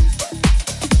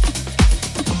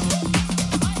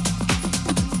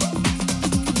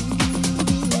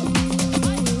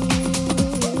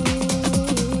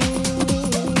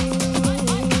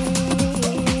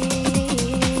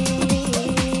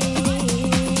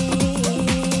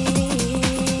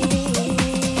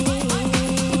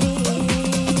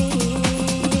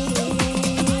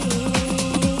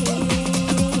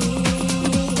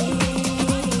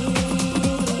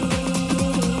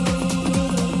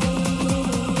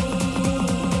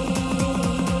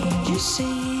 You see,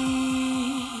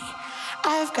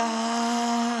 I've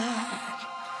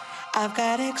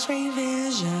got X-ray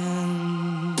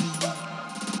vision.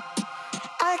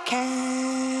 I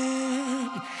can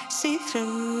see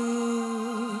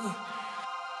through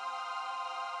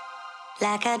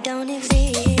like I don't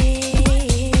exist.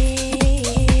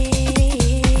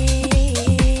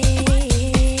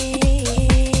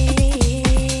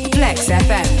 Flex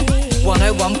FM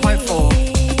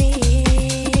 101.4.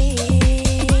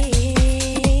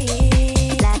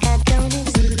 Like I don't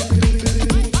exist.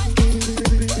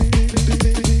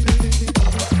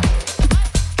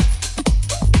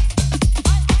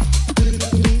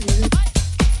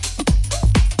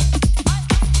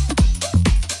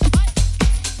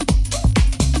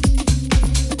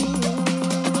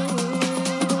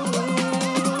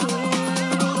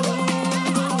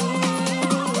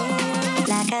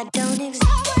 Like I don't exist.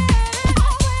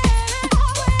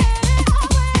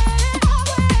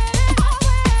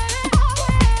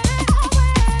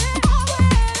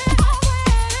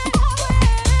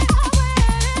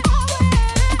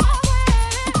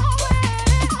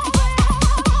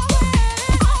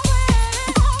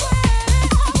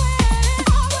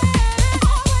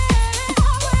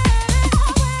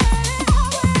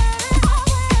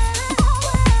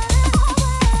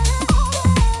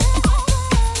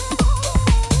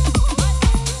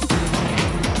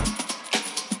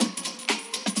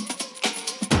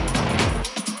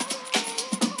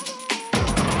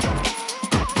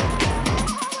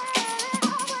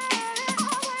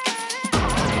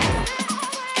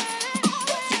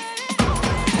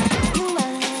 You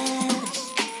must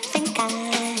think I'm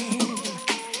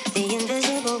the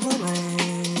invisible woman.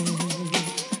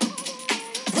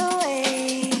 The way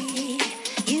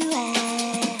you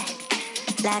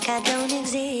act like I don't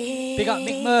exist. Big up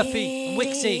Mick Murphy and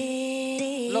Wixie.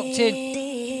 Locked in.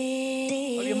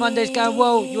 Hope your Monday's going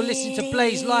well. You're listening to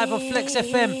Blaise live on Flex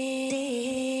FM.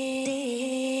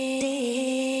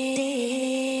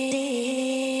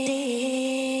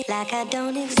 Like I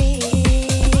don't exist.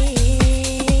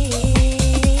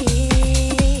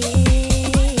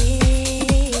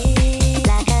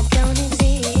 Like I don't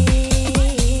exist.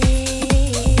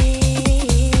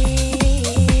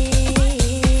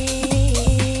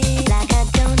 Like I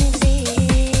don't exist.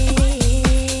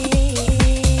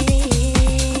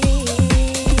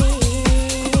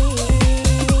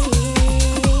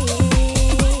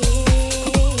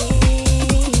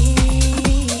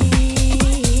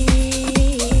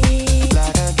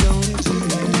 Like I don't exist.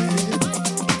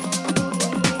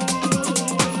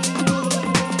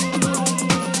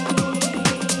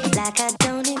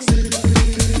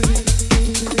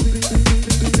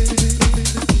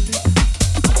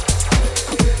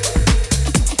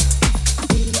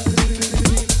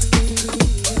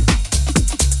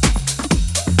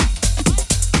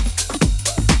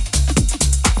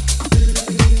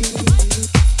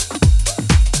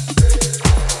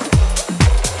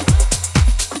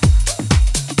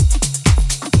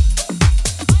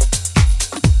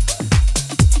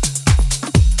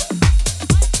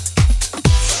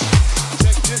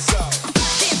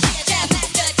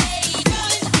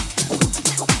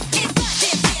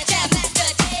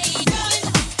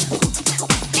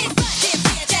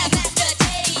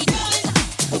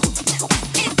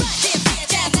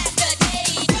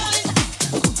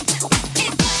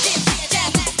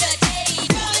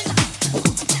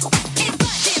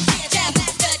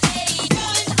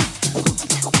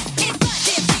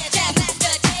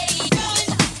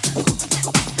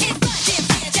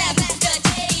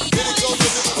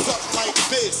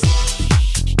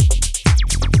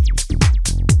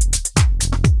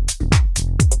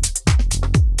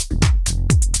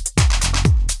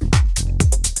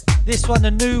 This one,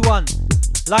 the new one.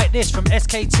 Like This from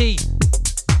SKT.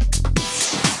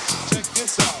 Check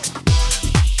this out.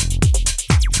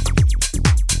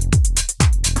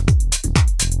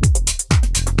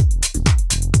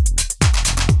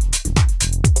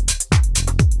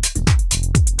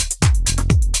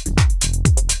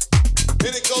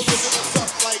 And it goes a little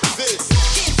something like this.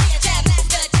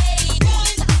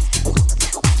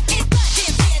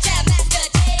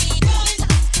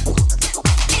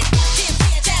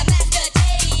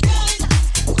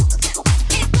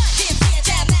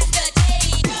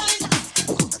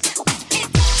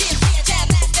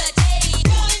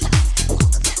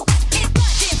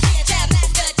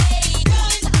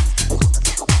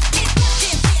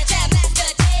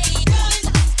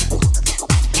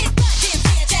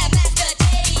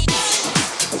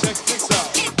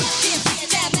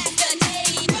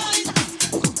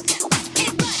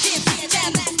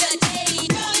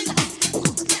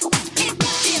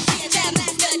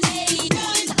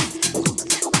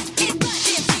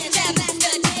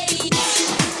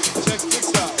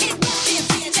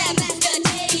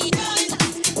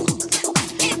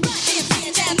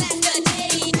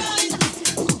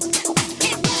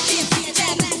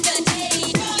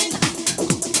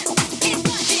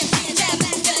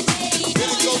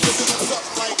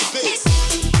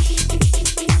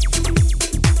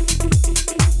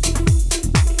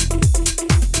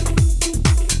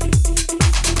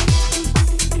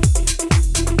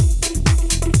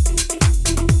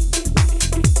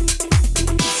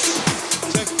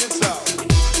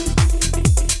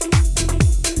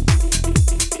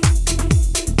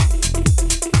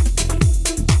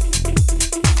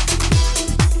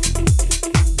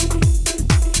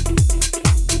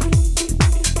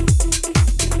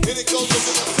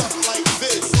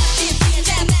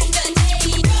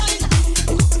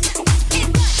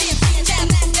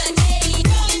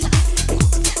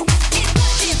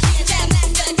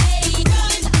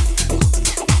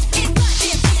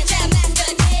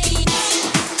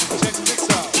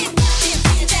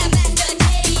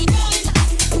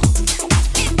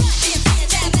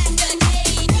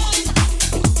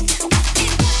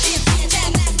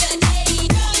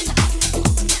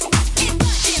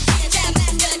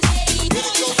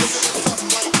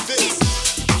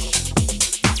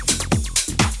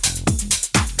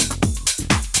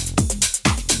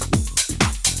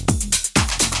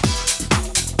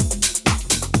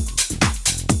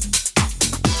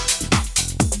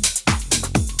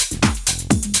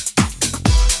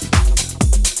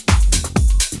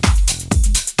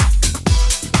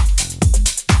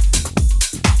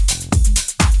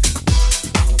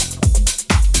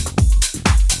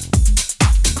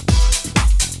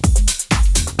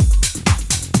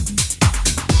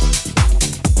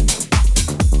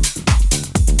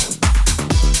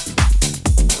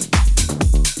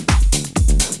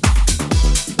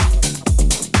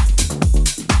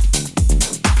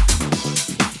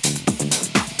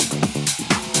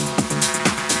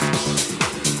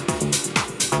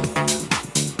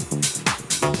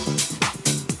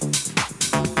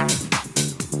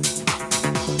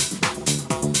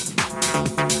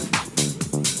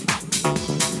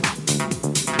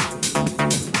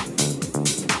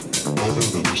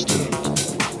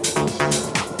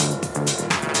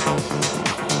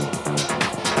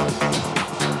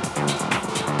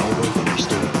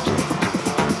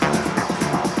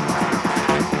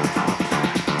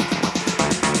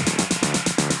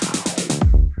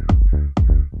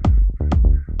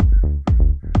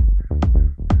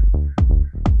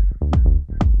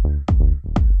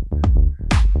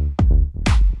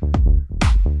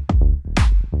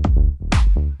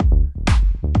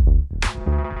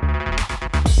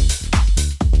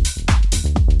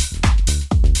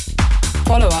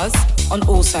 Follow us on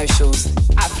all socials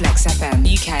at FlexFM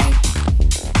UK.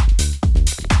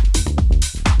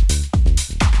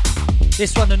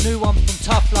 This one, the new one from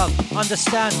Tough Love,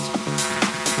 Understand.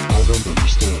 I don't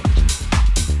understand.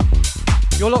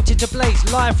 You're locked into Blaise,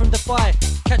 live from Dubai.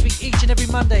 Catch me each and every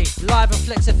Monday, live on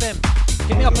Flex FM.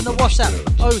 Hit me up on the WhatsApp,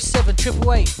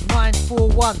 07888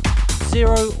 941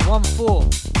 014.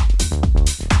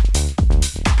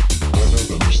 I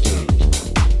don't understand.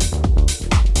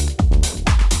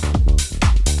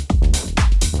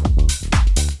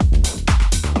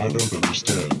 I don't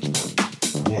understand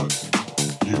what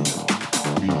you mean.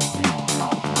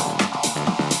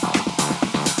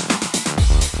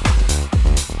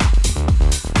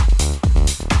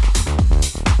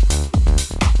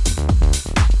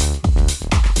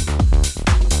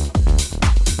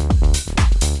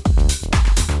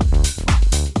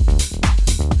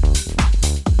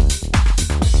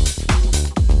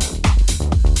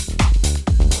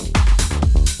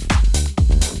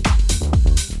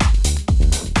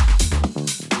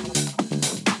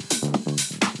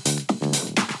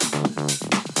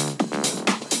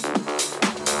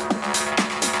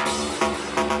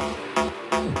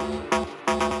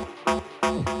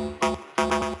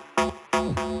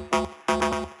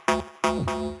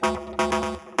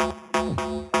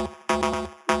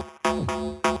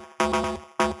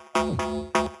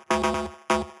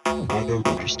 don't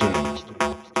understand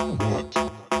what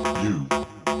you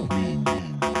mean.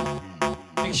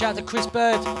 Big shout out to Chris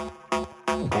Bird.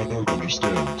 I don't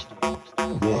understand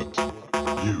what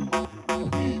you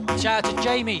mean. Shout out to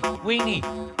Jamie, Weenie.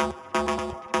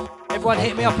 Everyone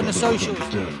hit me up on the socials.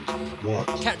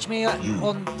 Catch me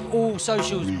on all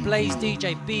socials. Blaise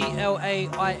DJ, Blaise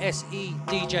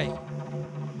DJ.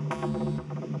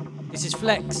 This is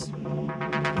Flex.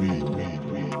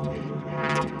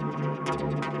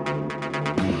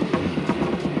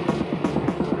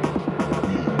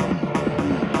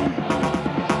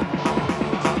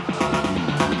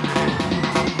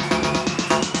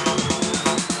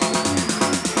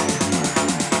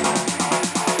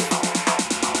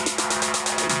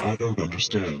 I don't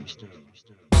understand.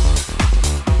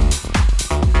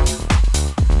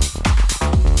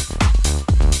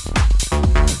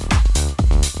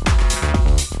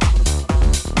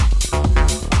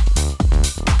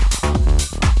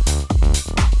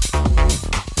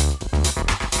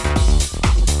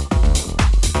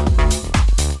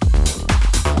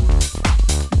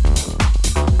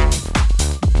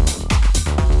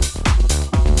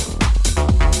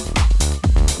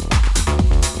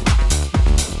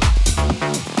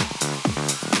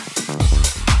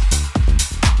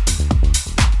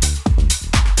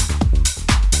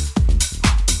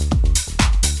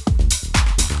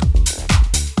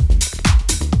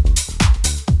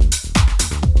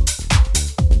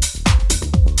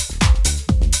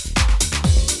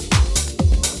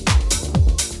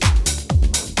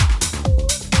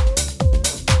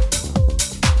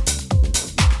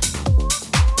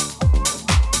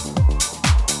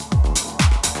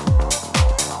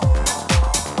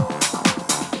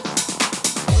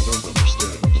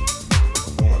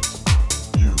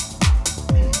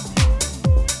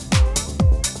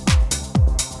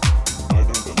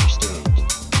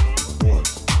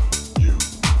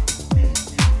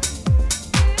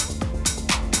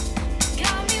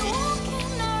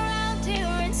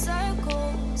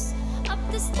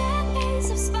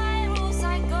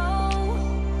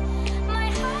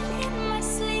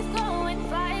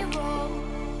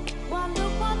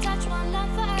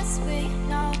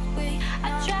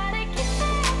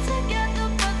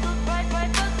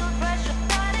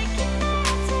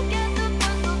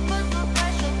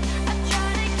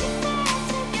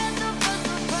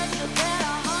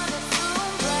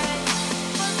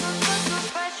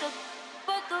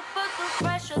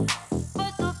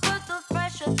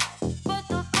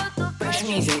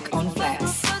 Music on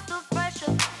Flex.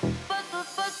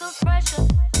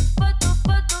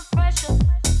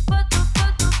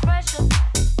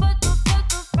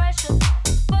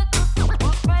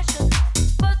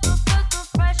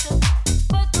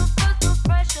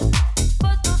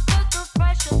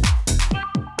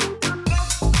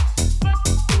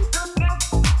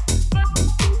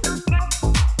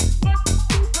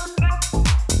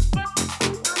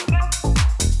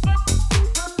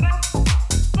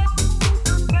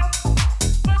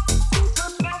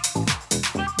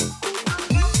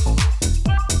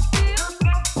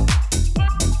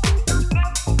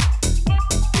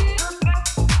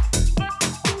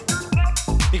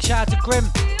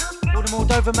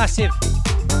 Massive.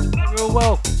 Hope you're all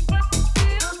well.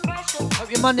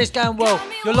 Hope your Monday's going well.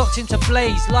 You're locked into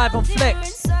Blaise live on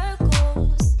Flex.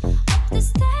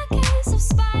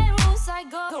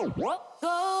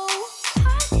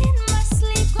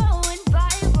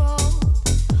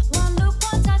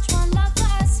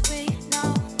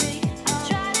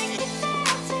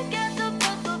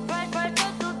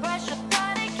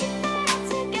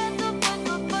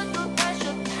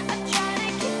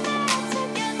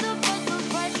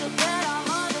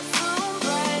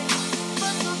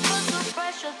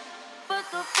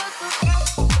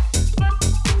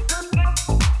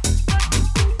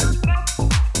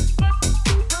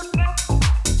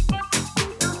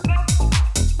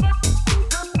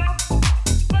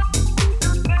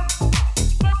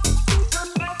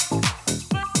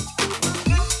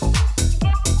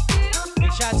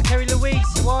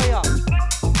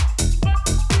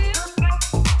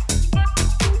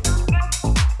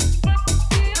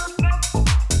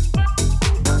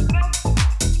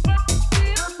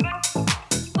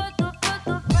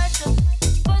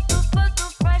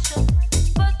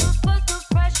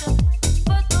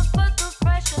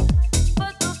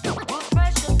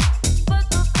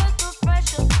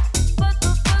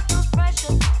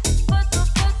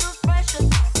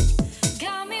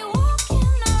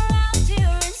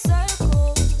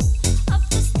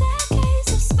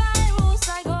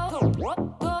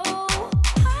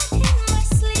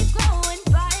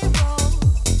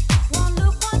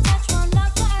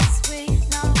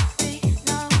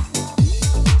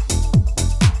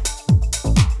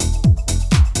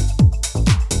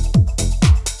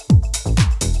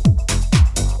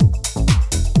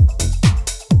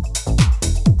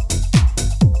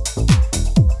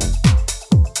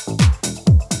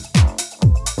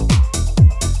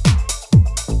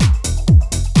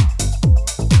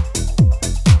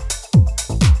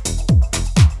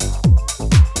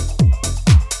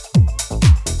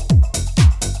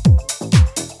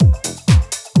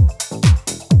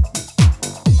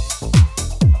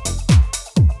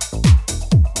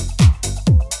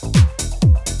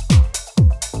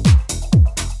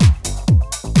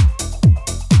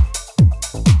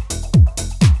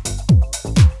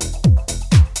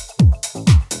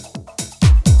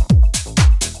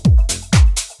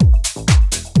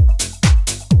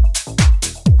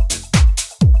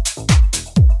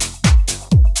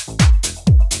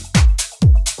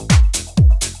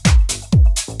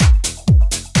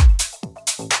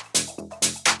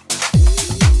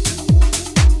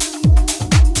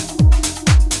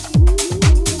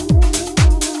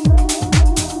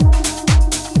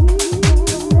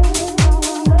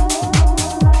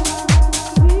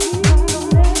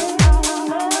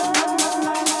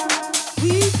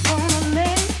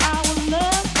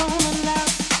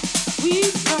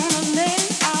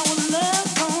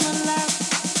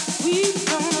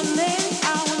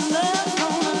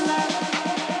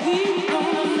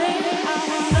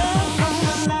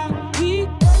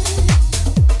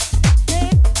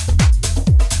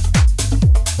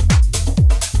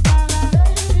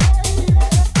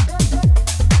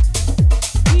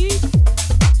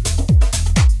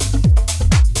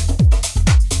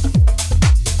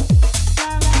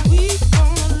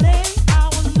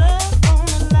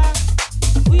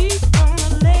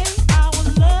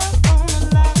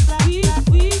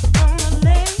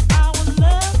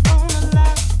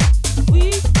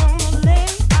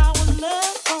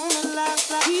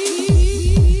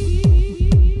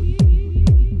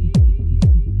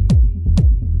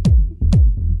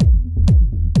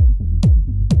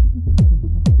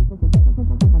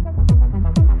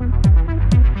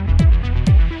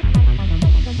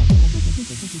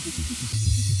 Big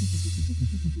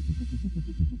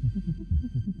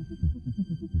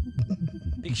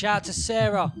shout out to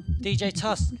Sarah, DJ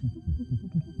Tusk.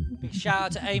 Big shout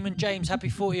out to Eamon James. Happy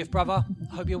 40th, brother.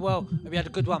 Hope you're well. Hope you had a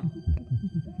good one.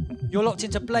 You're locked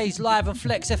into Blaise live on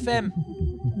Flex FM.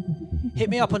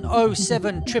 Hit me up on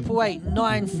 07888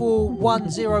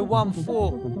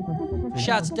 941014.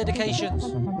 Shout out to dedications.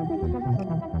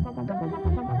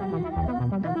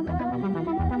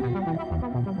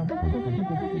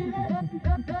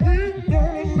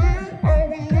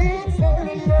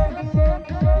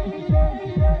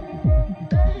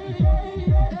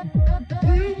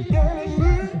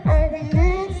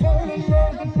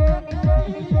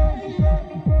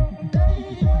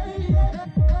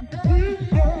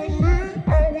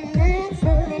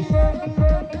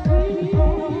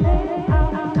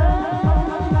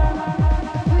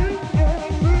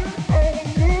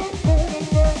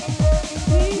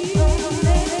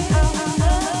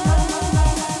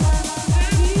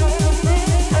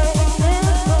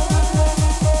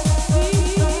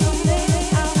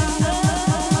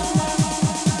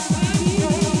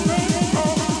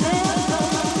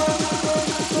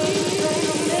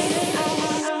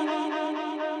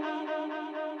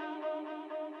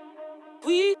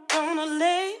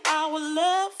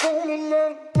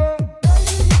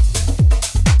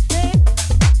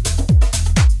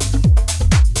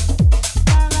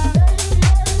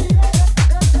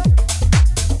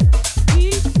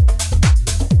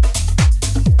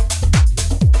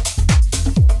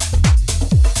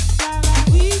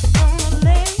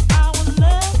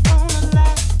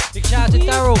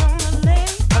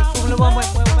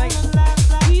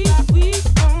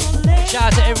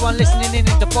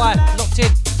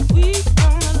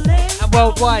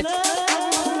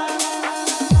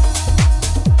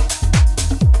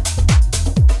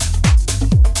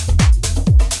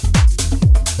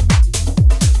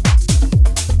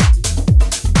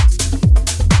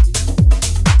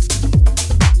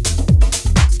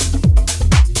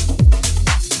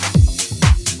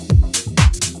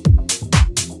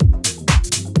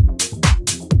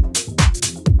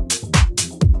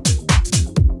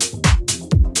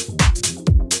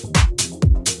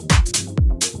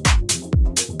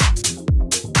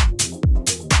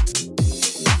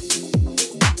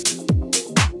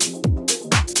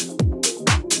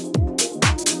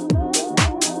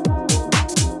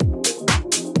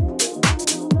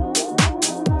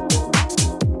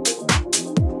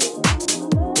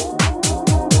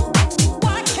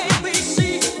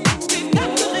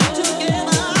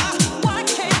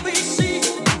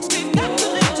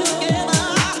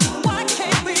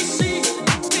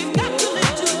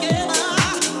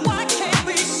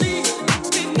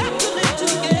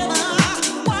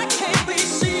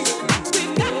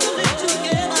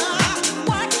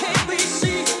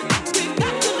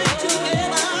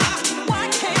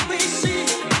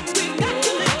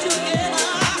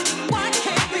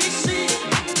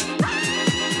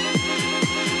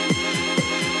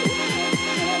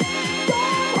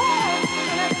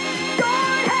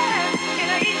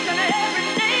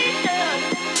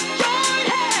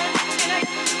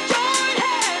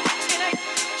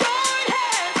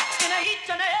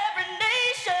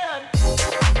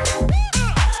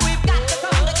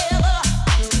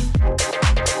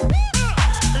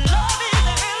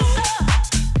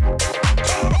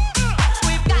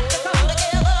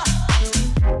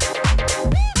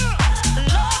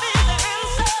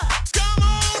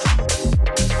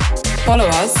 Follow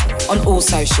us on all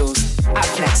socials at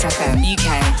Flex FM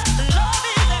UK.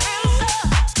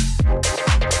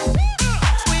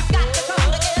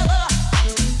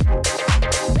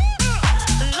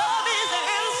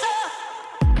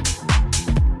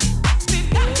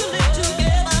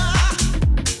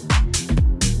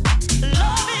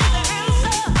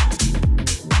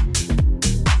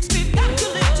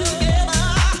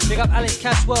 Big up Alex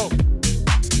Caswell.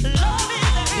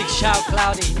 Big shout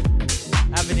Cloudy.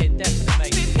 Having it definitely,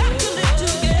 mate.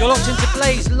 You're locked into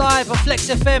Blaise live on Flex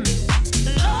FM.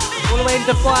 All the way in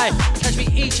Dubai. Catch me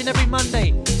each and every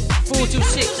Monday, 4 till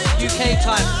 6 UK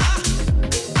time.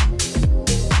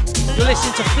 You're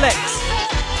listening to Flex.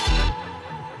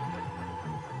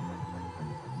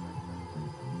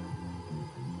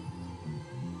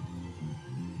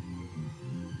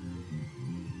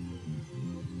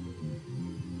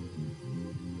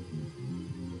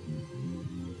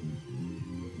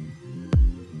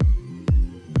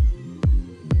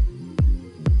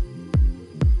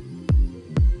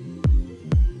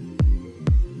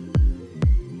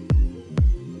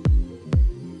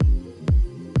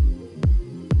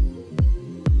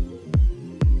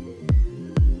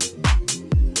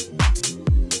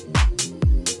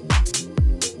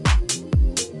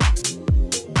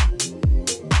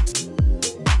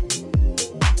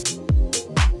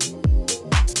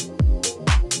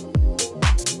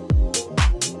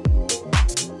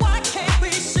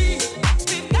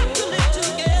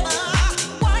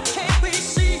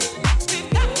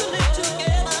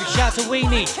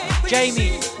 Jeannie,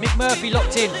 Jamie, Mick Murphy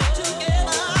locked in.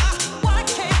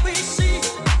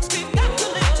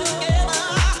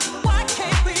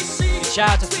 Big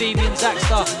shout out to Phoebe and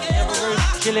Zackstar in the other room,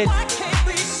 chilling.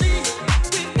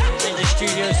 Changing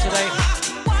studios today.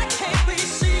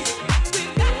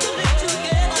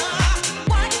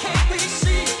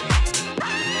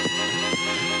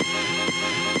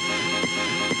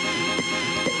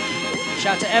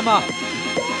 Shout out to Emma.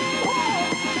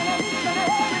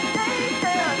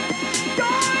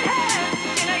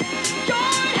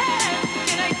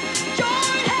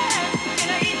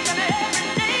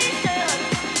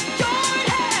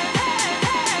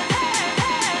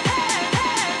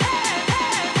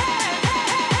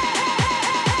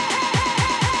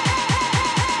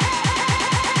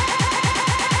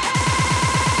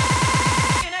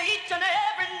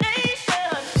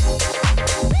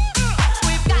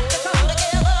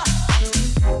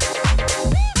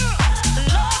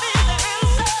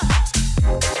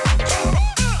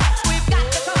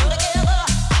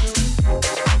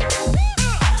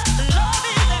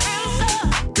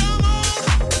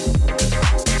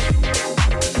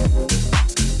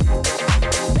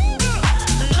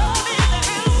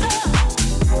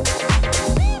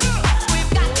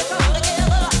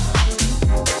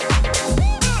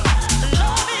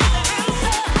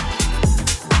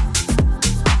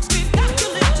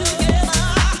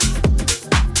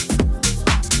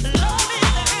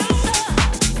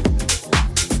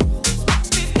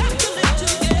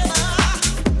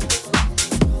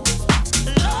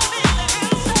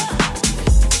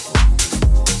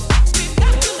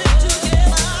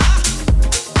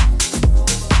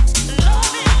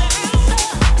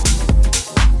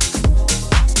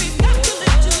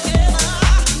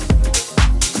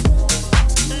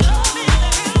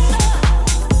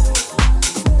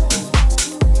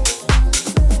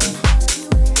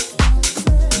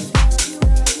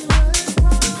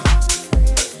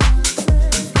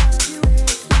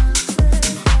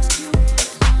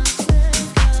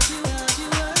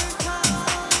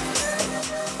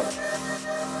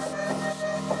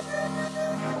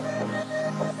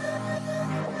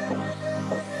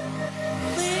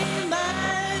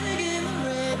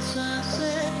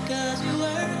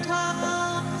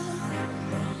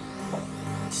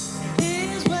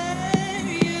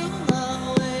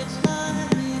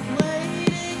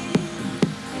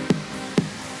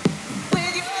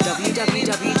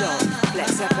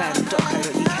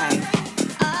 www.flexfm.co.uk.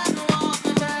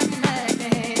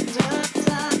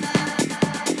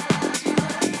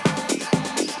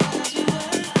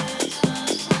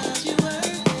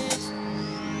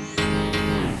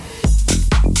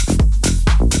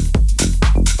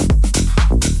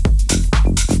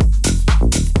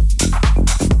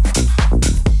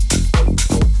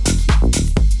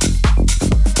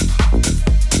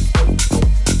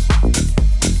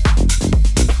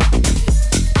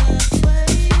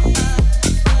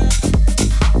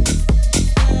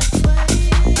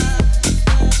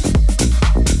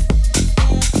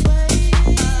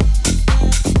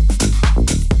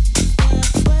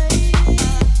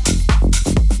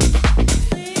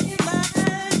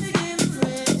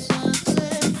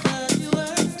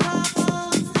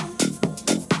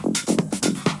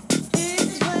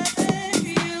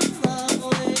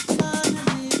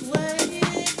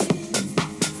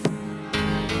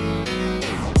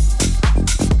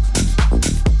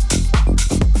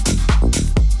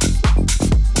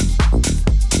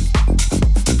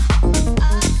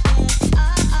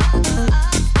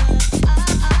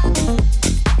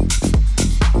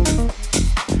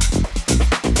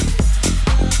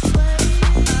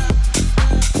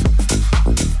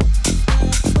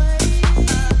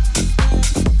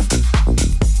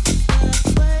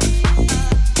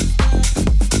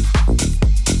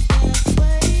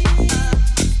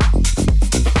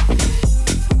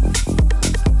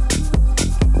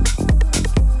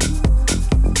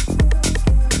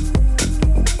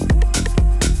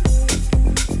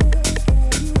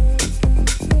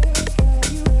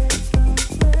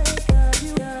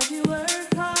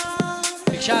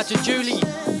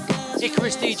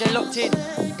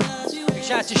 Big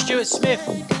shout out to Stuart Smith.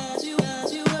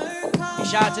 Big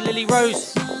shout out to Lily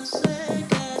Rose.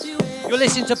 You're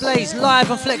listening to Blaise live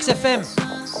on Flex FM.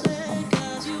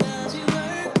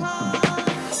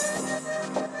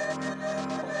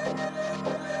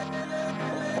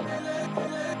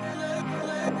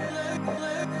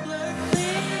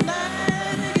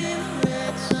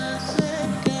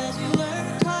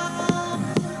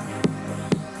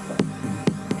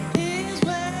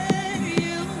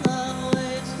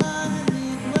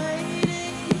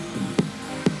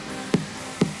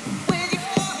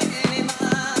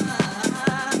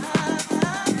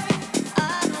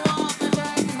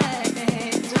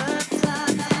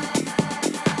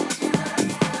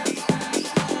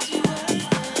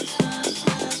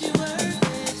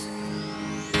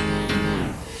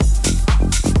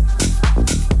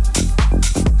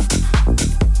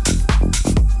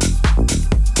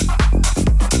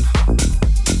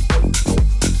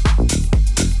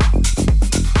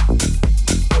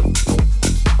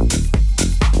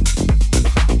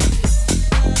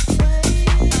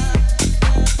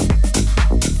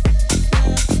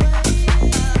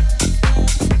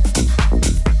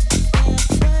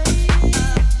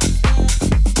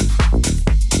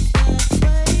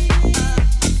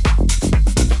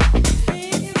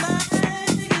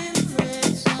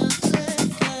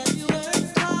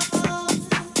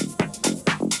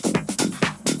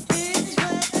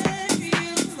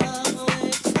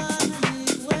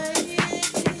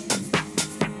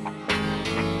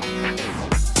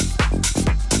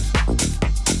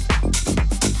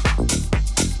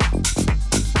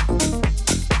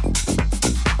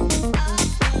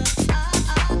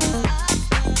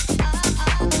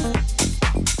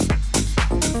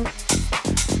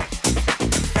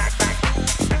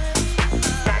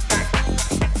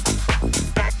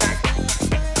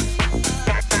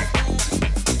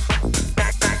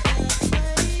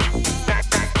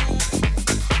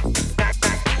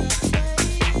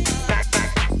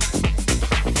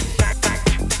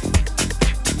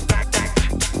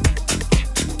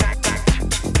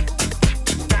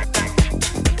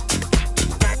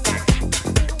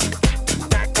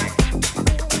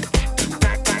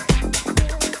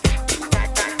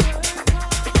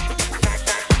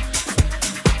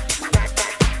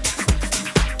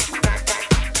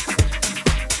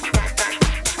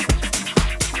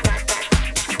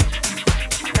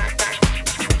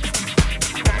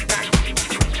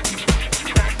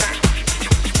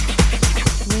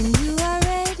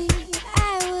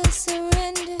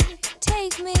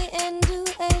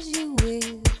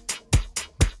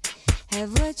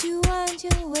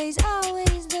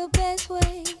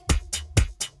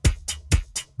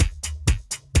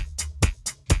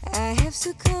 I've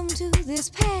succumbed to this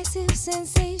passive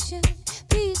sensation,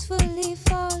 peacefully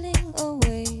falling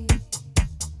away.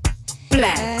 Blaise.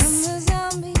 I am a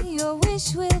zombie, your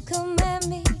wish will command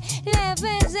me. Laugh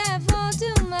as I fall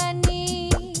to my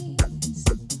knees.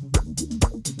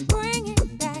 Bring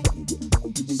it back,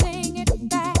 sing it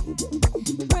back.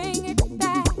 Bring it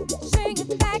back, sing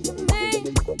it back to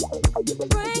me.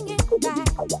 Bring it back,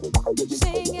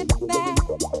 sing it back.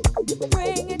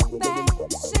 Bring it back,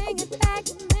 sing it back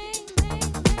to me.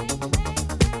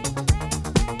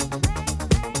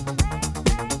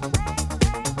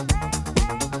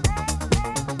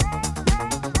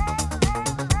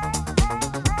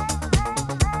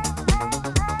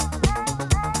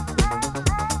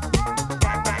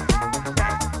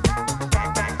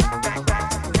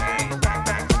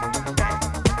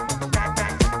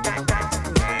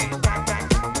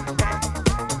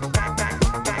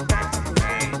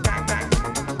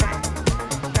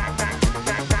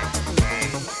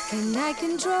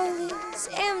 Control this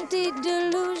empty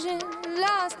delusion,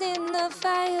 lost in the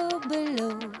fire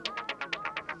below.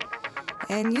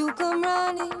 And you come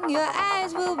running, your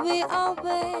eyes will be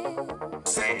open.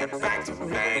 Sing it back to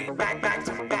me, back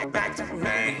to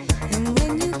me. And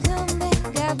when you come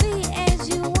back, I'll be as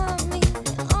you want me,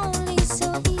 only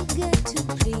so eager to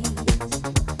please.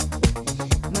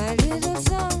 My little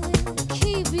song will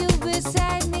keep you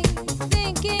beside me,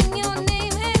 thinking your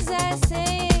name as I sing.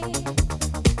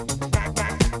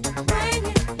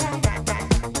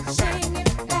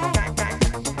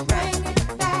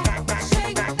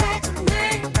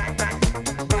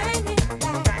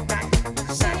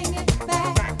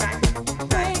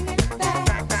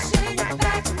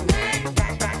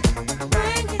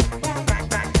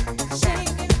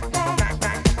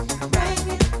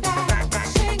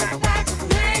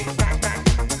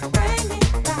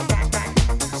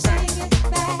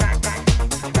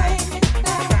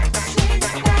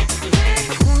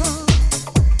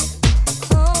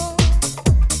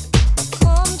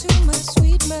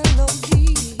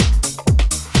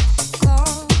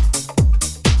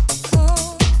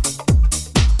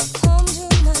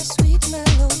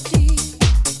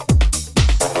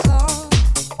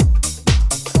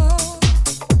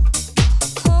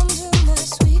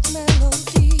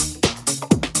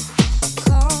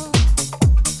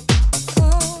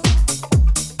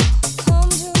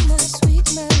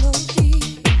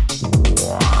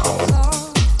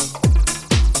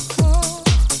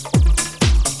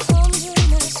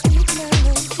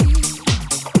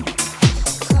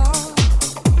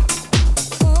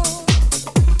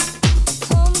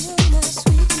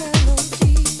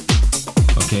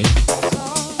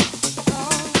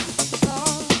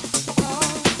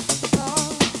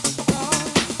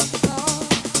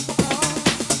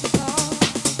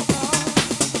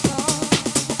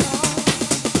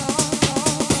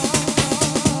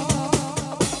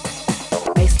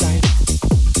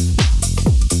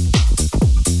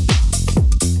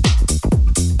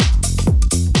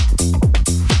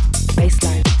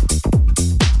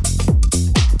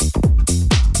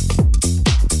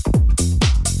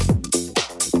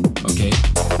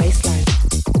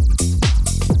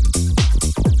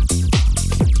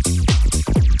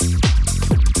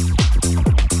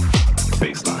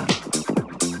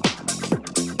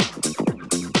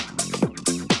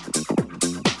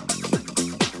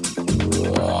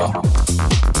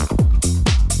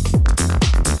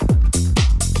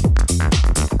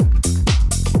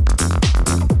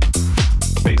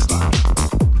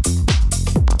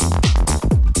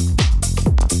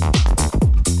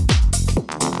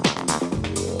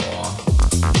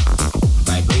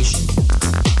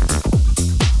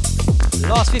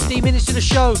 Last 15 minutes to the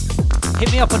show.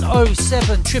 Hit me up on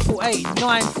 07888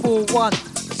 941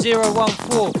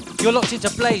 014. You're locked into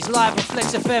Blaise live on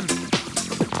Flex FM.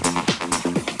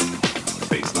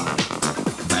 Baseline.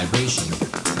 Vibration.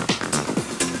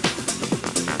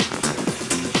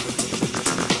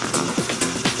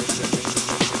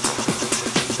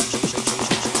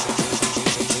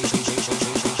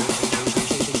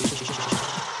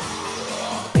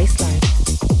 Baseline.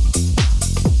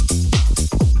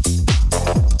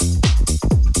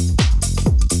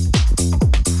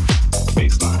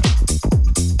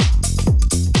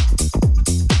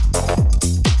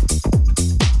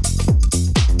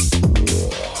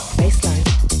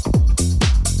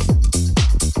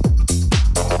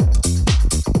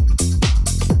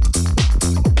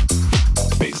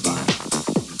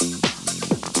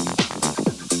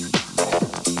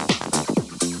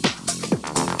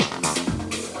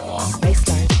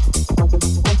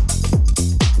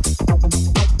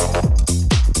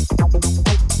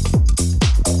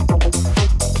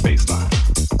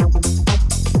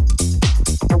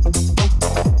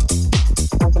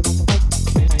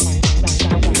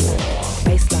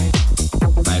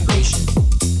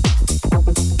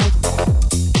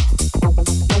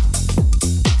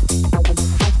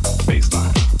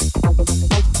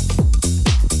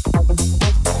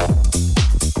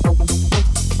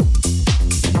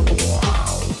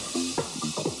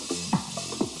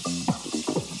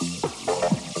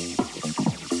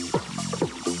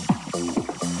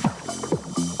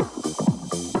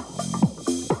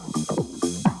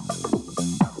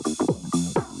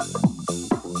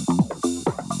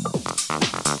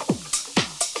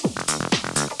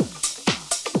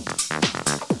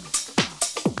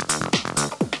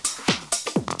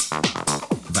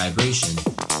 Vibration.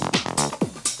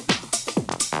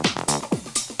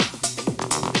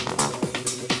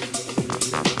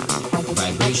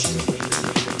 Vibration.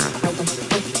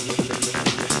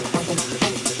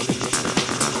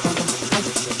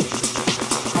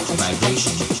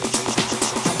 Vibration.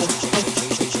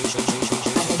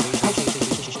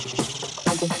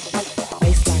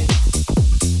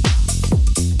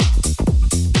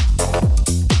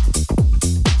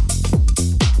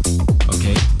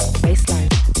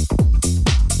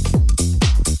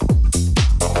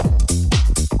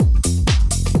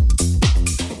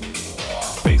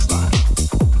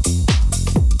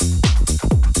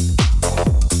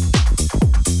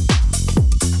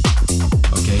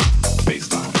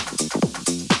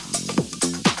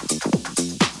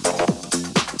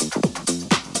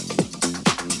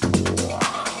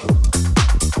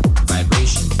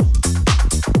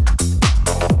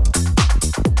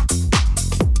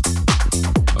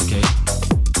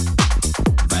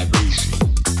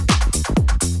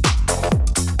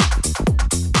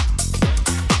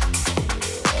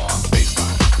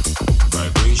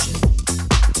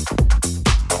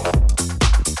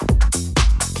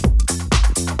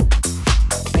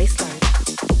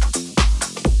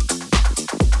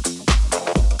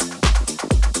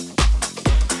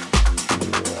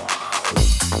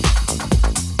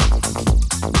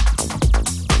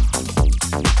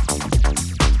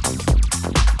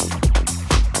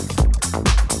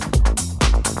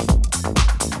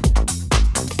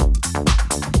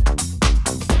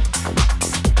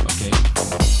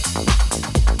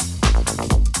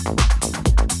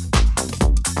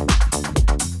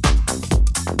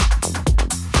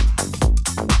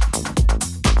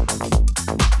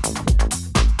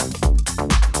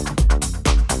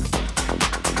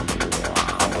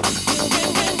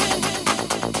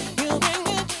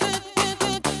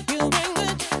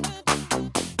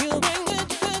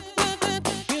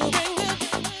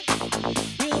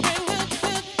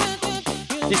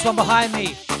 This one behind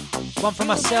me, one from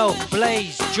myself,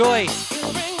 Blaise, Joy.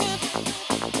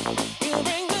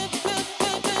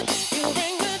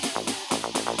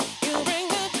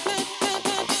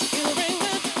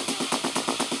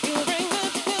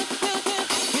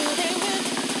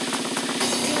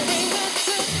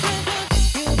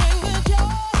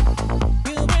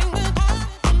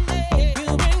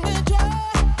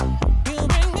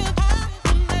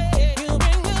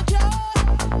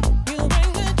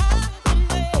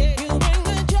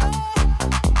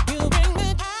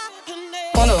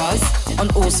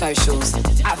 Socials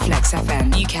at Flex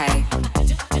FM UK.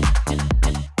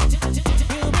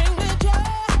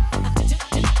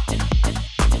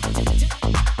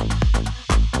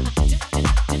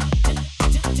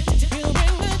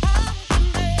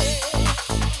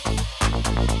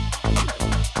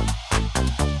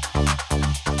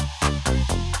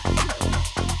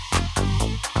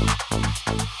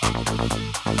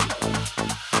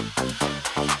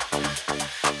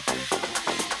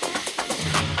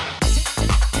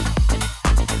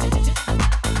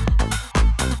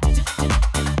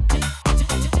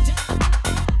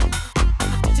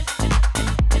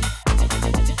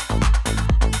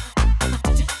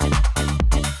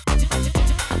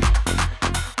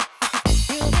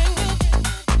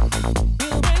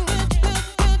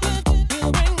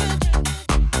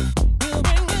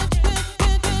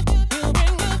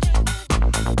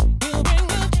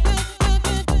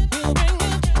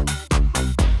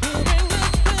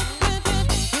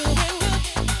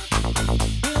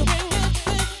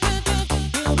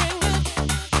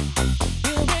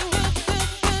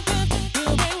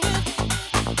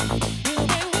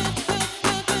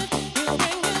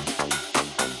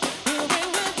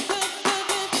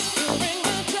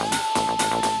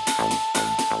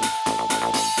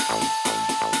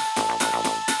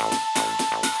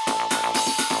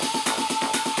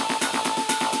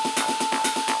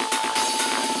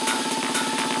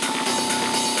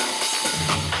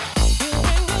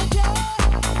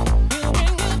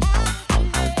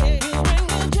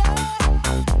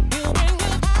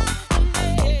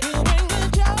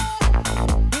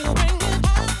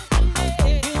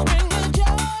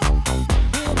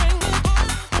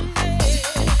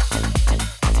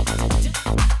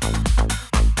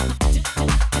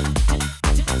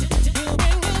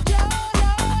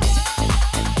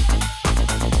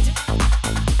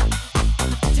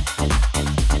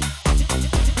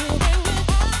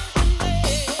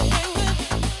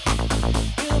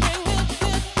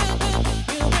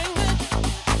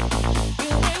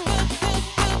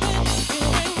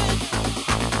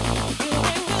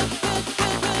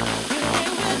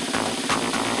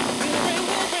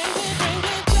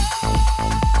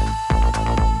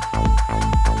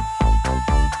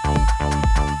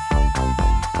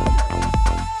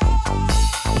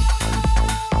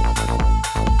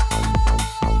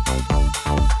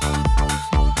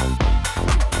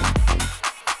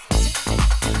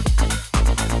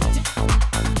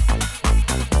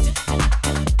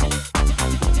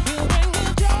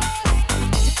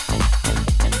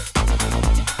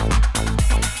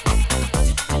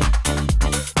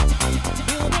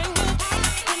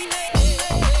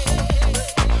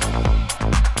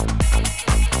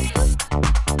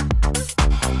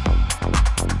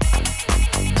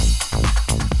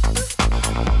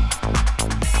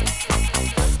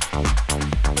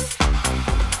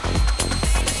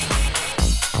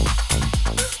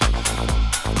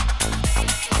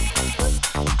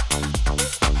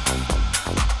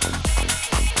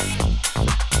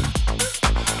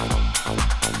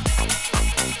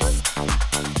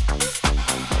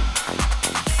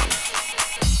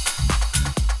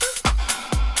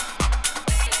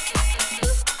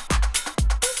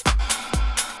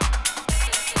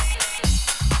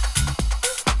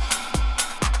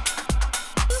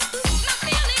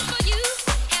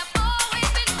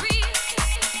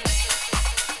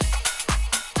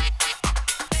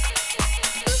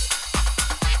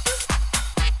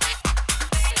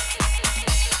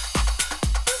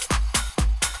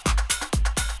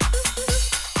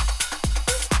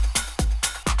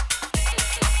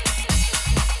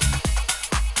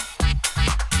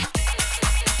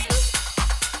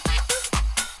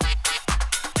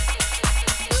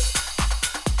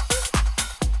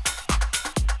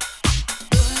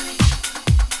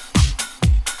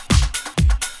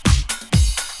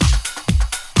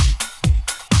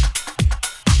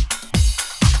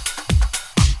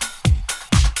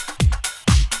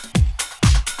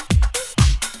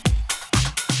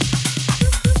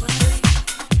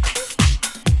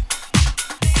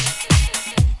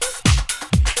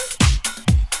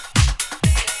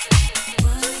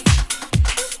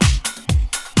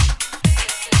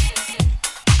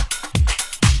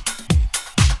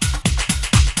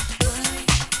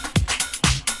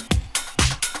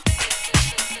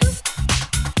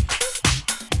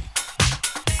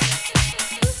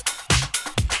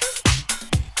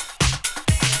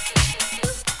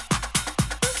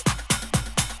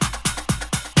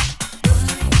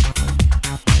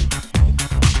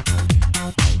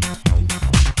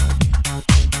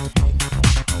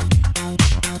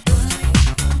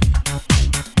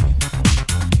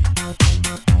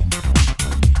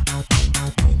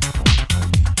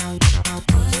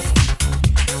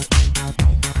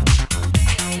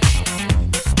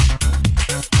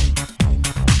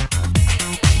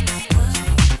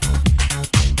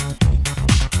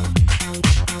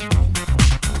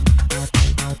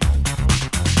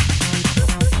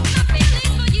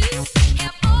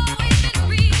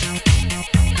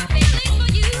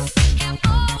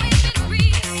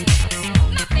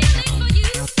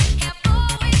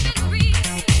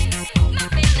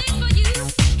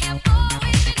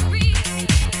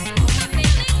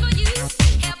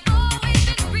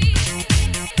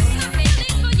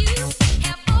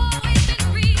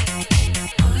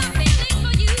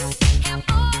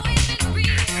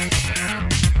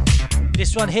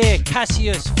 This one here,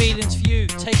 Cassius, Feelings for You,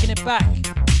 Taking It Back.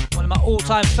 One of my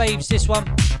all-time faves, this one.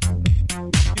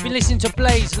 You've been listening to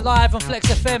Blaise live on Flex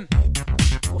FM.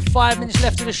 Got 5 minutes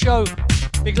left of the show.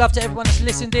 Big love to everyone that's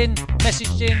listened in,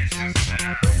 messaged in.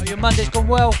 Hope your Monday's gone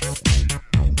well.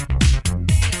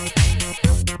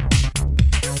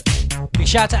 Big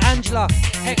shout out to Angela,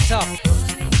 Hector.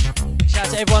 Big shout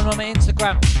out to everyone on my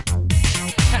Instagram.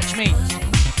 Catch me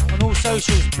on all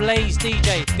socials, Blaise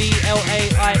DJ,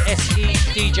 BLAISE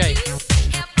DJ.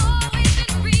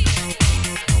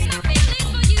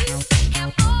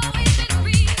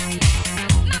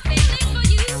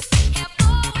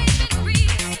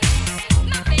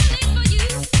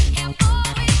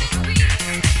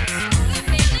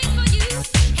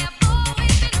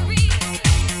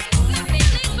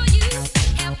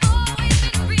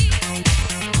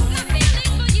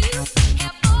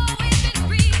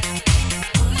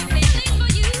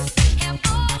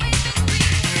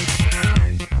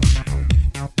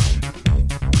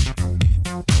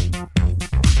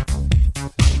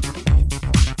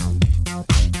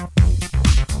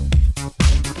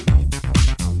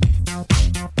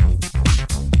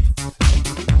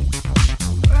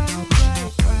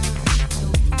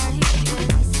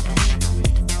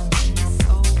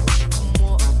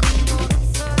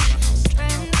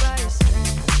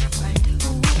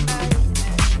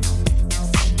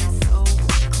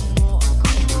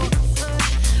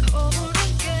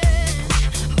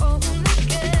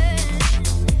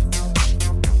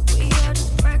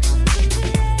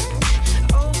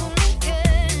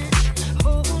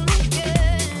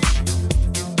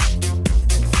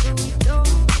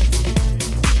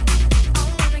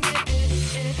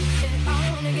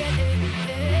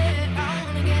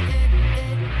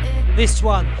 This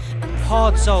one,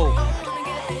 Hard Soul,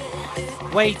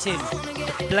 Waiting,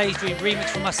 Blaise Dream remix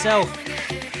for myself.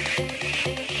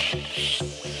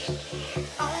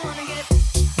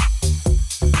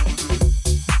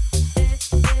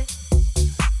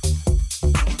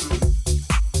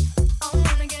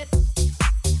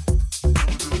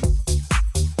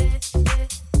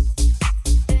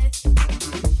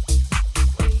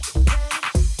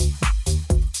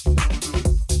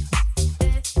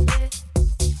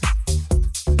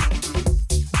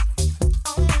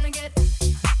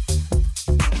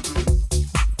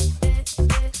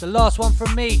 Last one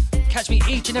from me. Catch me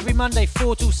each and every Monday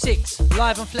 4 till 6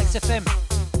 live on Flex FM.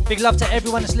 Big love to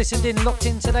everyone that's listened in and locked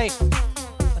in today.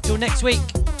 Until next week,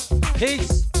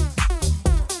 peace.